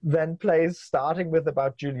true, then plays starting with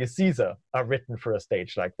about Julius Caesar are written for a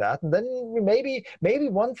stage like that. And then maybe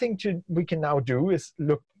one thing we can now do is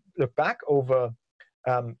look back over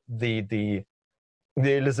the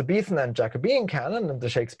Elizabethan and Jacobean canon and the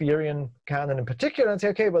Shakespearean canon in particular, and say,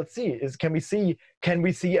 okay, well, can we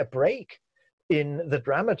see a break in the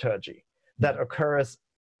dramaturgy that occurs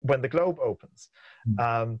when the globe opens?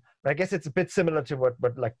 I guess it's a bit similar to what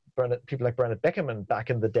like people like Bernard Beckerman back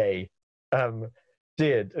in the day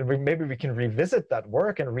did, and maybe we can revisit that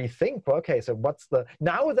work and rethink. Well, okay, so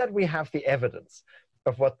now that we have the evidence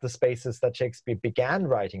of what the spaces that Shakespeare began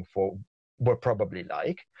writing for were probably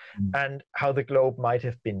like, and how the globe might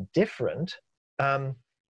have been different, and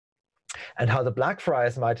how the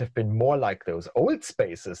Blackfriars might have been more like those old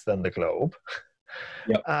spaces than the globe.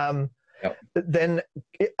 Then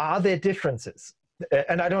are there differences?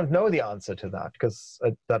 And I don't know the answer to that because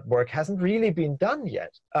that work hasn't really been done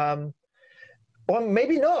yet. Or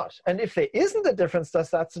maybe not. And if there isn't a difference, does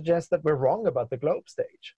that suggest that we're wrong about the globe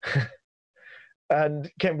stage?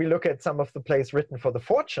 And can we look at some of the plays written for the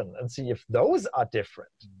Fortune and see if those are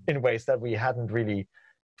different in ways that we hadn't really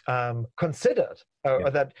considered,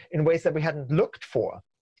 or that in ways that we hadn't looked for,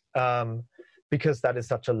 because that is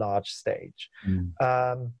such a large stage.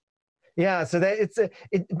 So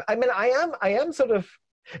I am sort of,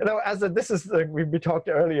 we talked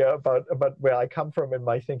earlier about where I come from in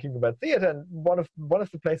my thinking about theater, and one of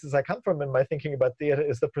the places I come from in my thinking about theater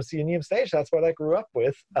is the proscenium stage. That's what I grew up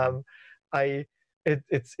with.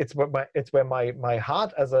 It's where my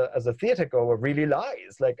heart as a theater goer really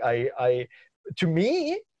lies. Like to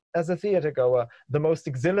me as a theater goer, the most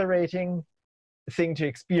exhilarating thing to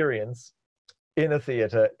experience in a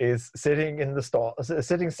theater is sitting in the stall,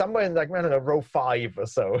 sitting somewhere in, like, I don't know, row 5 or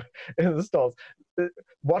so in the stalls,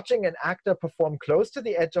 watching an actor perform close to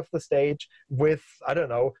the edge of the stage with, I don't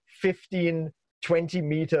know, 15, 20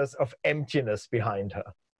 meters of emptiness behind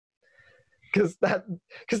her. Because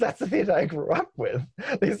that's the theater I grew up with.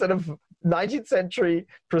 These sort of 19th century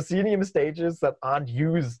proscenium stages that aren't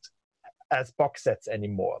used as box sets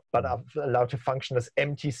anymore, but are allowed to function as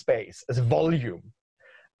empty space, as volume.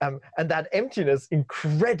 And that emptiness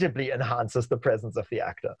incredibly enhances the presence of the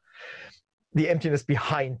actor, the emptiness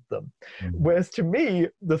behind them. Whereas to me,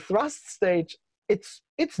 the thrust stage, it's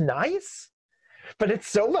nice, but it's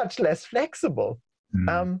so much less flexible.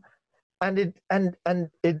 So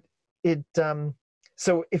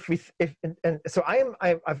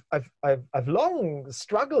I've long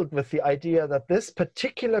struggled with the idea that this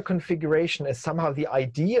particular configuration is somehow the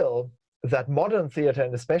ideal that modern theater,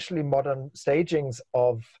 and especially modern stagings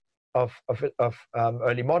of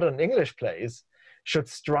early modern English plays, should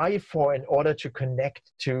strive for in order to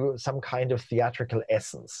connect to some kind of theatrical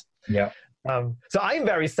essence. So I'm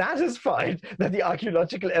very satisfied that the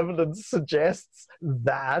archaeological evidence suggests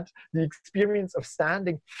that the experience of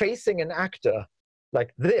standing facing an actor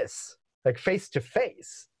like this, like face to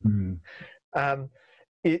face,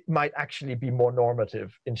 it might actually be more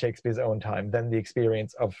normative in Shakespeare's own time than the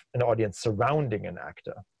experience of an audience surrounding an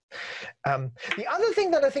actor. The other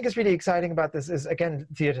thing that I think is really exciting about this is, again,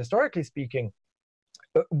 theater historically speaking,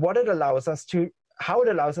 what it allows us to, how it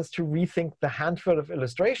allows us to rethink the handful of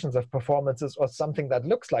illustrations of performances or something that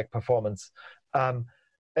looks like performance, how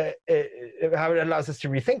it allows us to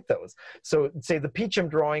rethink those. So say the Peachum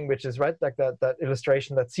drawing, which is right, like that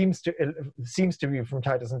illustration that seems to be from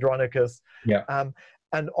Titus Andronicus. Yeah.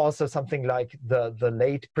 And also something like the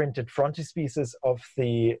late printed frontispieces of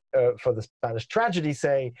the for the Spanish tragedy,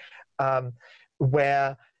 say,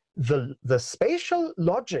 where the spatial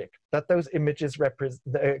logic that those images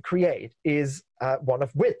create is one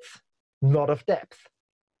of width, not of depth.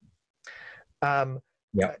 Yeah.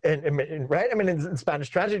 Right. I mean, in Spanish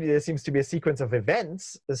tragedy, there seems to be a sequence of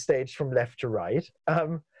events staged from left to right.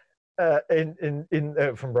 From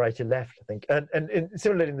right to left, I think, and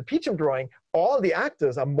similarly in the Peachum drawing, all the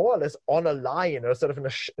actors are more or less on a line or sort of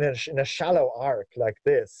in a shallow arc like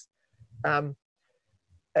this.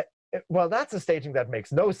 Well, that's a staging that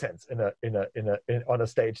makes no sense on a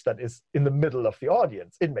stage that is in the middle of the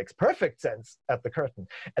audience. It makes perfect sense at the curtain,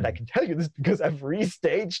 and I can tell you this because I've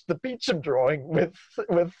restaged the Peachum drawing with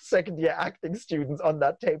second-year acting students on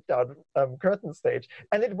that taped-out curtain stage,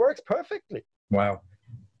 and it works perfectly. Wow.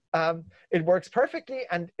 It works perfectly,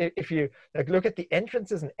 and if you look at the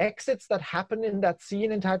entrances and exits that happen in that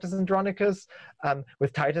scene in Titus Andronicus,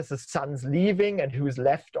 with Titus's sons leaving and who's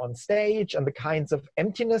left on stage, and the kinds of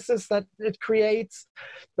emptinesses that it creates,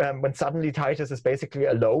 when suddenly Titus is basically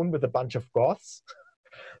alone with a bunch of Goths,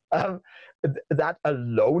 that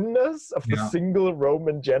aloneness of the single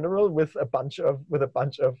Roman general with a bunch of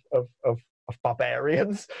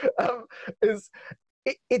barbarians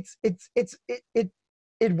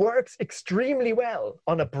it works extremely well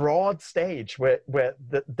on a broad stage where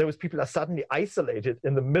those people are suddenly isolated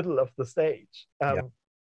in the middle of the stage,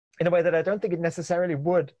 in a way that I don't think it necessarily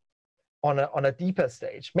would on a deeper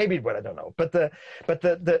stage. Maybe it would, I don't know. But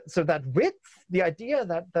so that width, the idea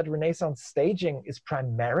that Renaissance staging is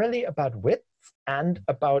primarily about width and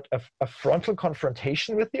about a frontal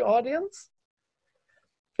confrontation with the audience,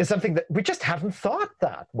 is something that we just haven't thought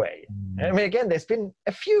that way. I mean, again, there's been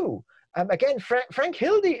a few. Again, Frank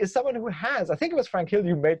Hildy is someone who has, I think it was Frank Hildy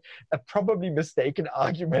who made a probably mistaken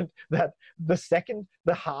argument that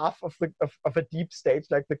the half of a deep stage,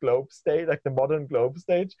 like the Globe stage, like the modern Globe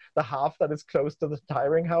stage, the half that is close to the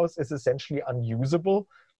tiring house is essentially unusable.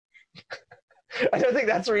 I don't think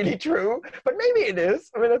that's really true, but maybe it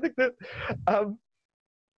is. I mean, I think that,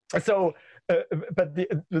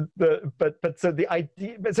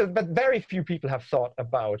 but very few people have thought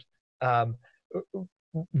about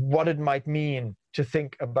what it might mean to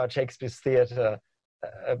think about Shakespeare's theatre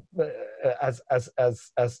as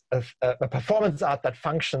a performance art that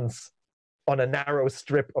functions on a narrow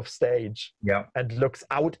strip of stage, and looks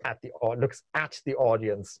at the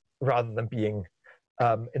audience rather than being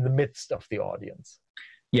in the midst of the audience.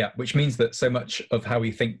 Yeah, which means that so much of how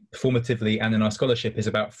we think performatively and in our scholarship is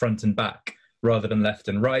about front and back rather than left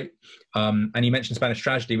and right. And you mentioned Spanish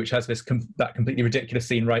tragedy, which has this that completely ridiculous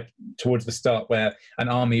scene right towards the start where an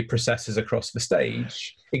army processes across the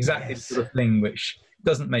stage. Exactly the sort of thing which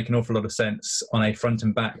doesn't make an awful lot of sense on a front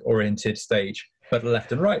and back oriented stage, but a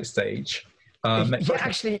left and right stage.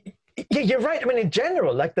 You're right. I mean, in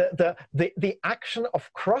general, like the action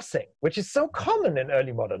of crossing, which is so common in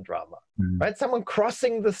early modern drama, right? Someone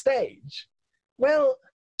crossing the stage. Well,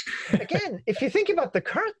 again, if you think about the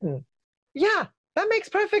curtain, that makes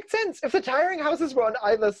perfect sense. If the tiring houses were on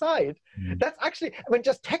either side, that's actually, I mean,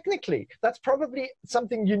 just technically, that's probably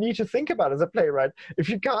something you need to think about as a playwright. If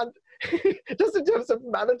you can't, just in terms of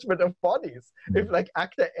management of bodies, if like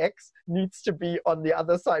actor X needs to be on the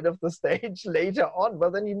other side of the stage later on,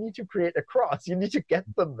 well, then you need to create a cross. You need to get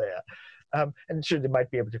them there. And sure, they might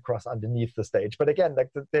be able to cross underneath the stage. But again,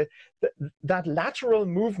 like that lateral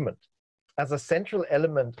movement as a central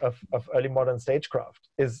element of early modern stagecraft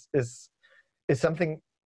is something.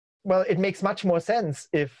 Well, it makes much more sense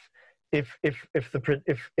if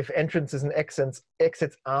entrances and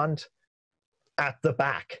exits aren't at the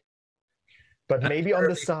back, but maybe on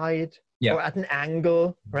the side or at an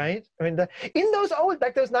angle, right? I mean, in those old,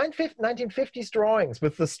 like those 1950s drawings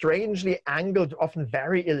with the strangely angled, often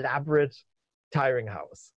very elaborate tiring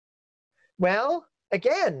house. Well,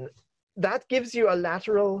 again, that gives you a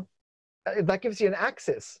lateral, that gives you an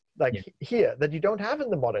axis, like here, that you don't have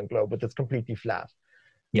in the modern globe, but it's completely flat.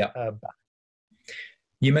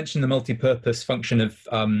 You mentioned the multi-purpose function of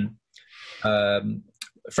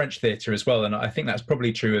French theatre as well, and I think that's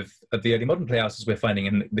probably true of the early modern playhouses we're finding.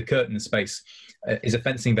 In the curtain space is a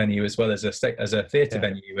fencing venue as well as a theatre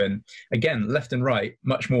venue, and again, left and right,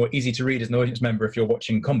 much more easy to read as an audience member if you're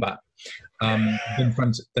watching combat than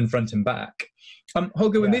front and back.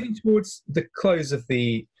 Holger, we're moving towards the close of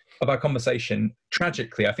our conversation.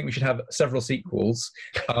 Tragically, I think we should have several sequels.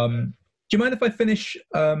 Do you mind if I finish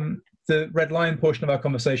the Red Lion portion of our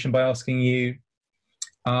conversation by asking you?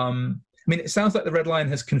 I mean, it sounds like the Red Lion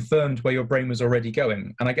has confirmed where your brain was already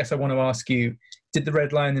going. And I guess I want to ask you, did the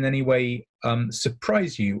Red Lion in any way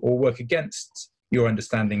surprise you or work against your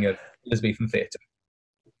understanding of Elizabethan theatre?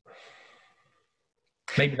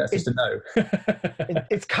 Maybe that's just a no.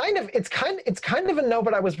 it's kind of a no,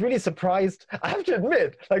 but I was really surprised. I have to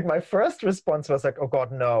admit, like my first response was like, oh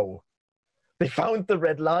God, no. They found the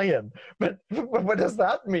Red Lion. But what does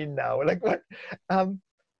that mean now? Like what?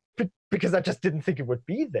 Because I just didn't think it would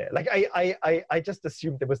be there. Like I just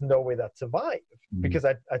assumed there was no way that survived because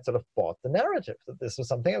I sort of bought the narrative that this was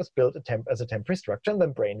something that was built as a temporary structure and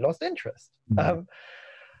then brain lost interest.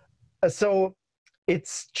 So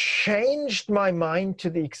it's changed my mind to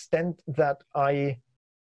the extent that I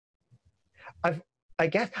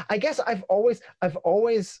guess I've always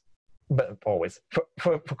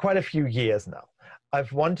for quite a few years now,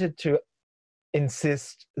 I've wanted to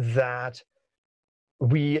insist that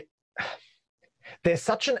there's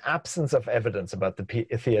such an absence of evidence about the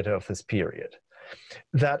theater of this period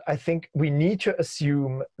that I think we need to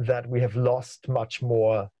assume that we have lost much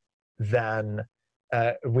more than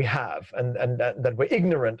we have, and that we're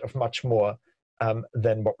ignorant of much more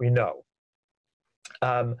than what we know.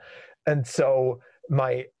 And so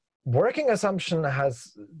my working assumption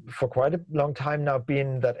has, for quite a long time now,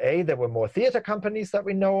 been that A, there were more theatre companies that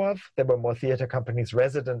we know of, there were more theatre companies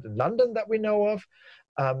resident in London that we know of,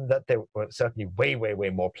 that there were certainly way, way, way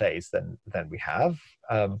more plays than we have.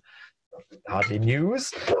 Hardly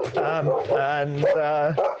news.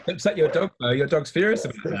 Upset your dog, though. Your dog's furious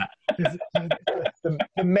about that.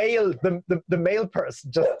 the mail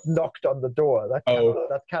person just knocked on the door. That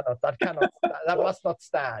must not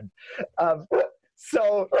stand.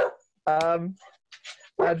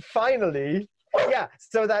 And finally,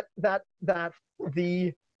 so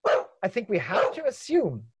I think we have to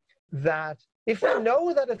assume that if we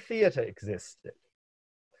know that a theater existed,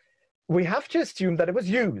 we have to assume that it was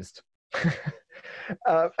used.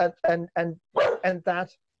 and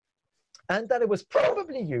that it was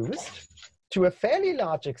probably used to a fairly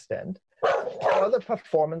large extent for the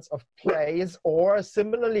performance of plays or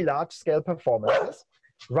similarly large-scale performances,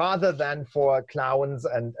 rather than for clowns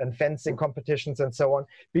and fencing competitions and so on,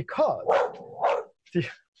 because the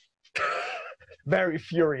very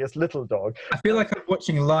furious little dog. I feel like I'm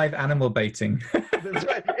watching live animal baiting. That's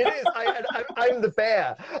right. It is. I'm the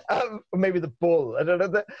bear, or maybe the bull. I don't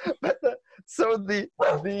know.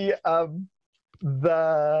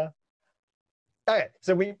 Okay.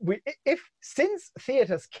 So since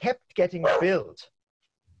theaters kept getting built,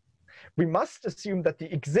 we must assume that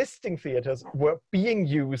the existing theaters were being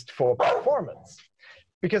used for performance,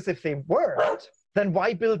 because if they weren't, then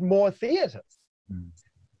why build more theaters?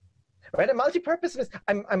 Right, a multi-purpose.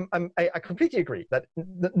 I completely agree that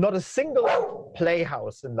not a single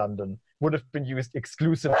playhouse in London would have been used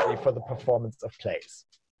exclusively for the performance of plays,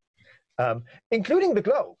 including the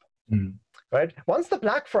Globe. Right, once the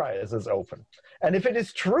Blackfriars is open, and if it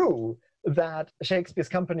is true that Shakespeare's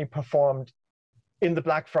company performed in the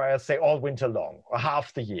Blackfriars, say, all winter long or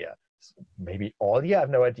half the year, maybe all year, I have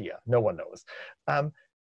no idea. No one knows.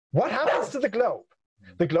 What happens to the Globe?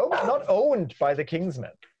 The Globe is not owned by the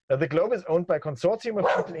Kingsmen. The Globe is owned by a consortium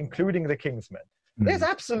of people, including the Kingsmen. There's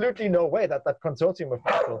absolutely no way that consortium of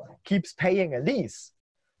people keeps paying a lease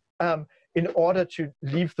in order to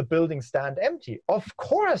leave the building stand empty. Of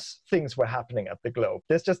course, things were happening at the Globe.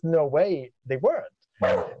 There's just no way they weren't.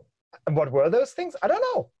 And what were those things? I don't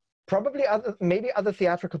know. Probably maybe other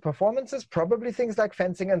theatrical performances, probably things like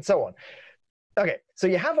fencing and so on. Okay, so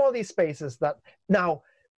you have all these spaces that now,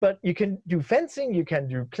 but you can do fencing, you can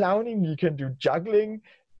do clowning, you can do juggling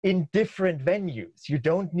in different venues. You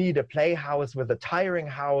don't need a playhouse with a tiring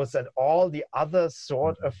house and all the other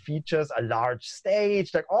sort of features, a large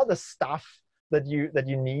stage, like all the stuff that you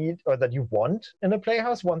need or that you want in a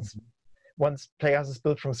playhouse once playhouses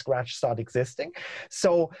built from scratch start existing.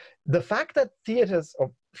 So the fact that theaters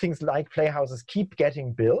or things like playhouses keep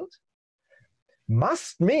getting built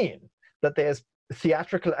must mean that there's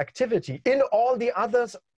theatrical activity in all the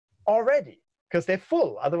others already, because they're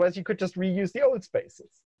full. Otherwise, you could just reuse the old spaces.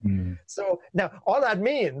 So now all that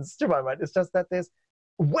means, to my mind, is just that there's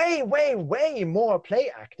way, way, way more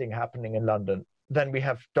play acting happening in London than we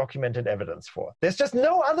have documented evidence for. There's just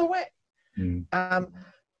no other way.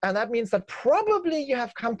 And that means that probably you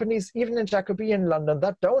have companies, even in Jacobean London,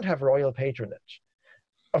 that don't have royal patronage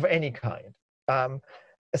of any kind.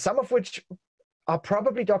 Some of which are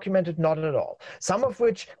probably documented not at all. Some of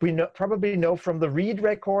which we probably know from the Reed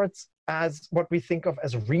records as what we think of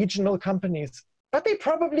as regional companies, but they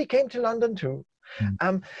probably came to London too.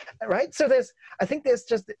 Right? So I think there's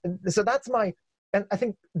just, so that's my, and I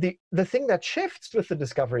think the thing that shifts with the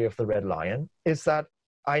discovery of the Red Lion is that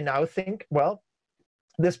I now think, well,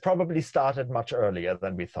 this probably started much earlier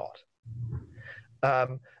than we thought.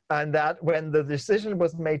 And that when the decision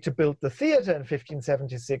was made to build the theater in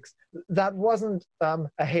 1576, that wasn't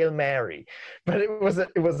a Hail Mary, but it was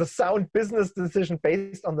a sound business decision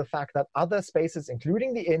based on the fact that other spaces,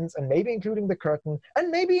 including the inns and maybe including the Curtain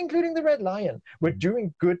and maybe including the Red Lion, were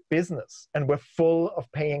doing good business and were full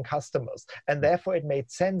of paying customers. And therefore it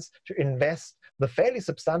made sense to invest the fairly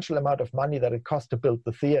substantial amount of money that it cost to build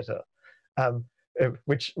the theater.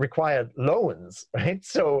 Which required loans, right?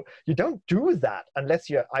 So you don't do that unless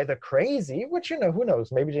you're either crazy, which, you know, who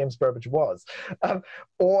knows, maybe James Burbage was,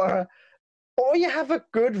 or you have a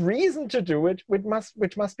good reason to do it, which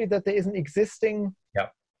must be that there is an existing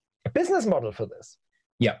business model for this.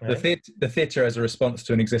 Yeah, right? the theatre as a response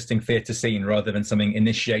to an existing theatre scene rather than something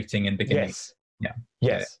initiating and beginning. Yes.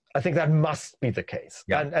 Yes, I think that must be the case.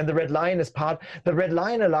 And the Red Lion is the Red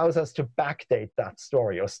Lion allows us to backdate that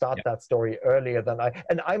story or start that story earlier than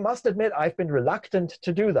and I must admit, I've been reluctant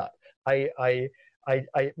to do that. I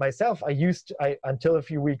myself, until a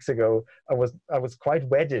few weeks ago, I was quite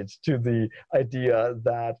wedded to the idea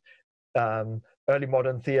that early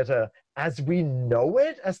modern theatre, as we know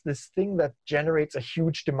it, as this thing that generates a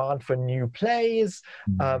huge demand for new plays,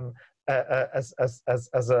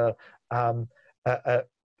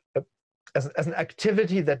 as an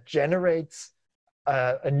activity that generates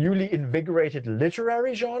a newly invigorated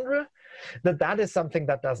literary genre, that is something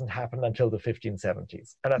that doesn't happen until the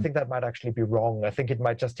 1570s. And I think that might actually be wrong. I think it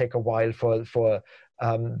might just take a while for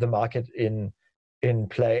the market in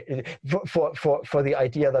play, for the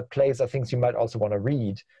idea that plays are things you might also want to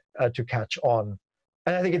read to catch on.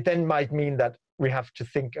 And I think it then might mean that we have to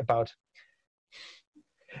think about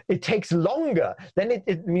it takes longer. Then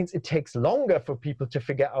it means it takes longer for people to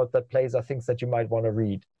figure out that plays are things that you might want to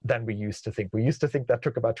read than we used to think. We used to think that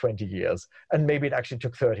took about 20 years, and maybe it actually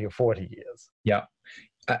took 30 or 40 years. Yeah,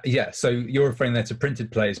 so you're referring there to printed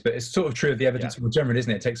plays, but it's sort of true of the evidence more generally,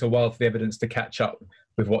 isn't it? It takes a while for the evidence to catch up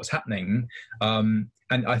with what's happening. And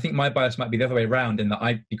I think my bias might be the other way around, in that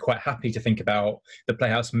I'd be quite happy to think about the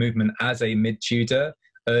Playhouse movement as a mid-Tudor,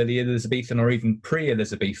 early Elizabethan, or even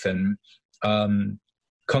pre-Elizabethan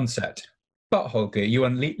concept. But Holger, you're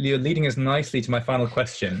leading us nicely to my final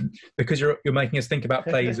question, because you're making us think about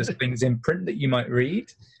plays as things in print that you might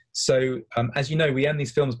read. So as you know, we end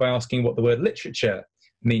these films by asking what the word literature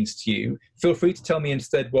means to you. Feel free to tell me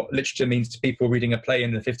instead what literature means to people reading a play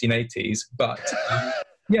in the 1580s. But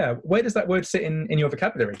where does that word sit in your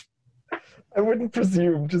vocabulary? I wouldn't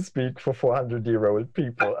presume to speak for 400-year-old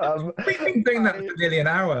people. We've been doing that for nearly an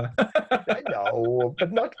hour. I know,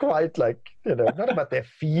 but not quite, like, you know, not about their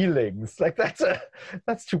feelings. Like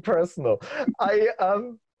that's too personal.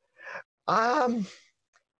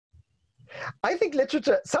 I think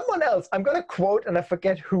literature, someone else, I'm going to quote, and I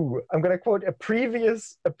forget who, I'm going to quote a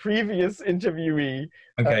previous interviewee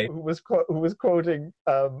who was quoting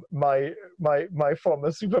my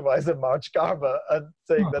former supervisor, Marge Garber, and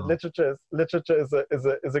saying that literature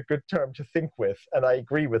is a good term to think with, and I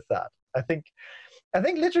agree with that. I think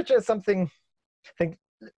literature is something,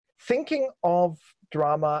 thinking of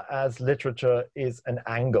drama as literature is an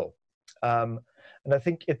angle. And I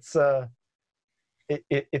think it's an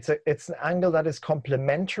angle that is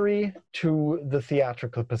complementary to the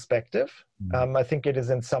theatrical perspective. I think it is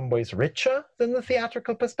in some ways richer than the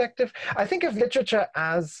theatrical perspective. I think of literature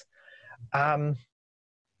as a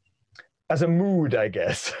mood, I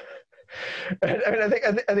guess. I mean, I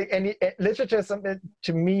think any literature is something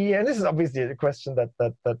to me, and this is obviously a question that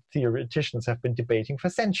theoreticians have been debating for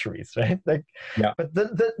centuries, right? Like, but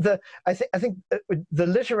I think the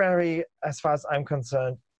literary, as far as I'm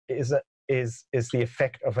concerned, is the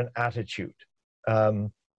effect of an attitude,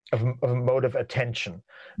 of a mode of attention,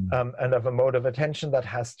 and of a mode of attention that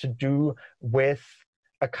has to do with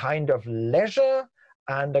a kind of leisure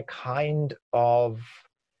and a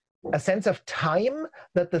sense of time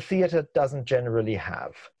that the theater doesn't generally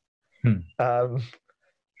have.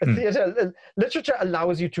 Literature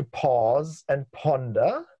allows you to pause and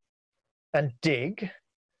ponder and dig.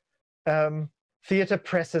 Theater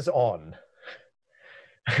presses on.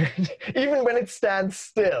 Even when it stands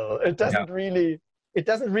still, it doesn't Yeah. really, it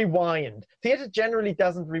doesn't rewind. Theater generally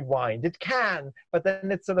doesn't rewind. It can, but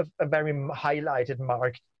then it's sort of a very highlighted,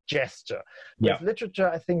 marked gesture. Yeah. Whereas literature,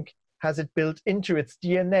 I think, has it built into its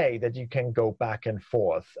DNA that you can go back and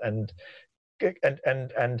forth and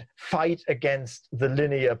fight against the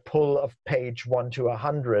linear pull of page 1 to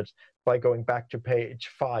 100 by going back to page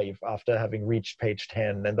 5 after having reached page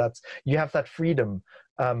 10. And that's, you have that freedom.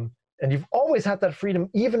 And you've always had that freedom,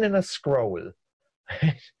 even in a scroll,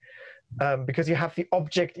 because you have the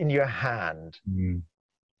object in your hand. Mm.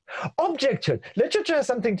 Objecthood. Literature has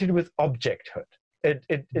something to do with objecthood.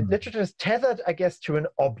 Literature is tethered, I guess, to an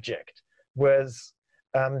object, whereas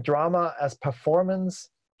drama as performance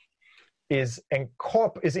is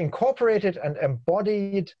incorporated and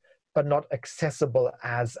embodied, but not accessible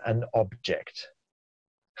as an object.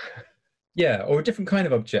 Yeah, or a different kind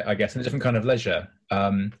of object, I guess, and a different kind of leisure.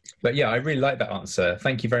 But yeah, I really like that answer.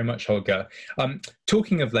 Thank you very much, Holger.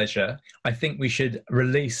 Talking of leisure, I think we should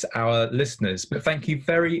release our listeners. But thank you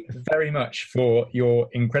very, very much for your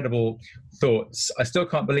incredible thoughts. I still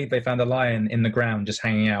can't believe they found a lion in the ground just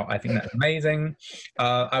hanging out. I think that's amazing.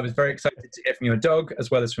 I was very excited to hear from your dog as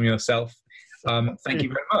well as from yourself. Thank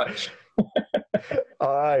you very much.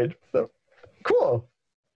 All right. So, cool.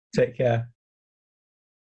 Take care.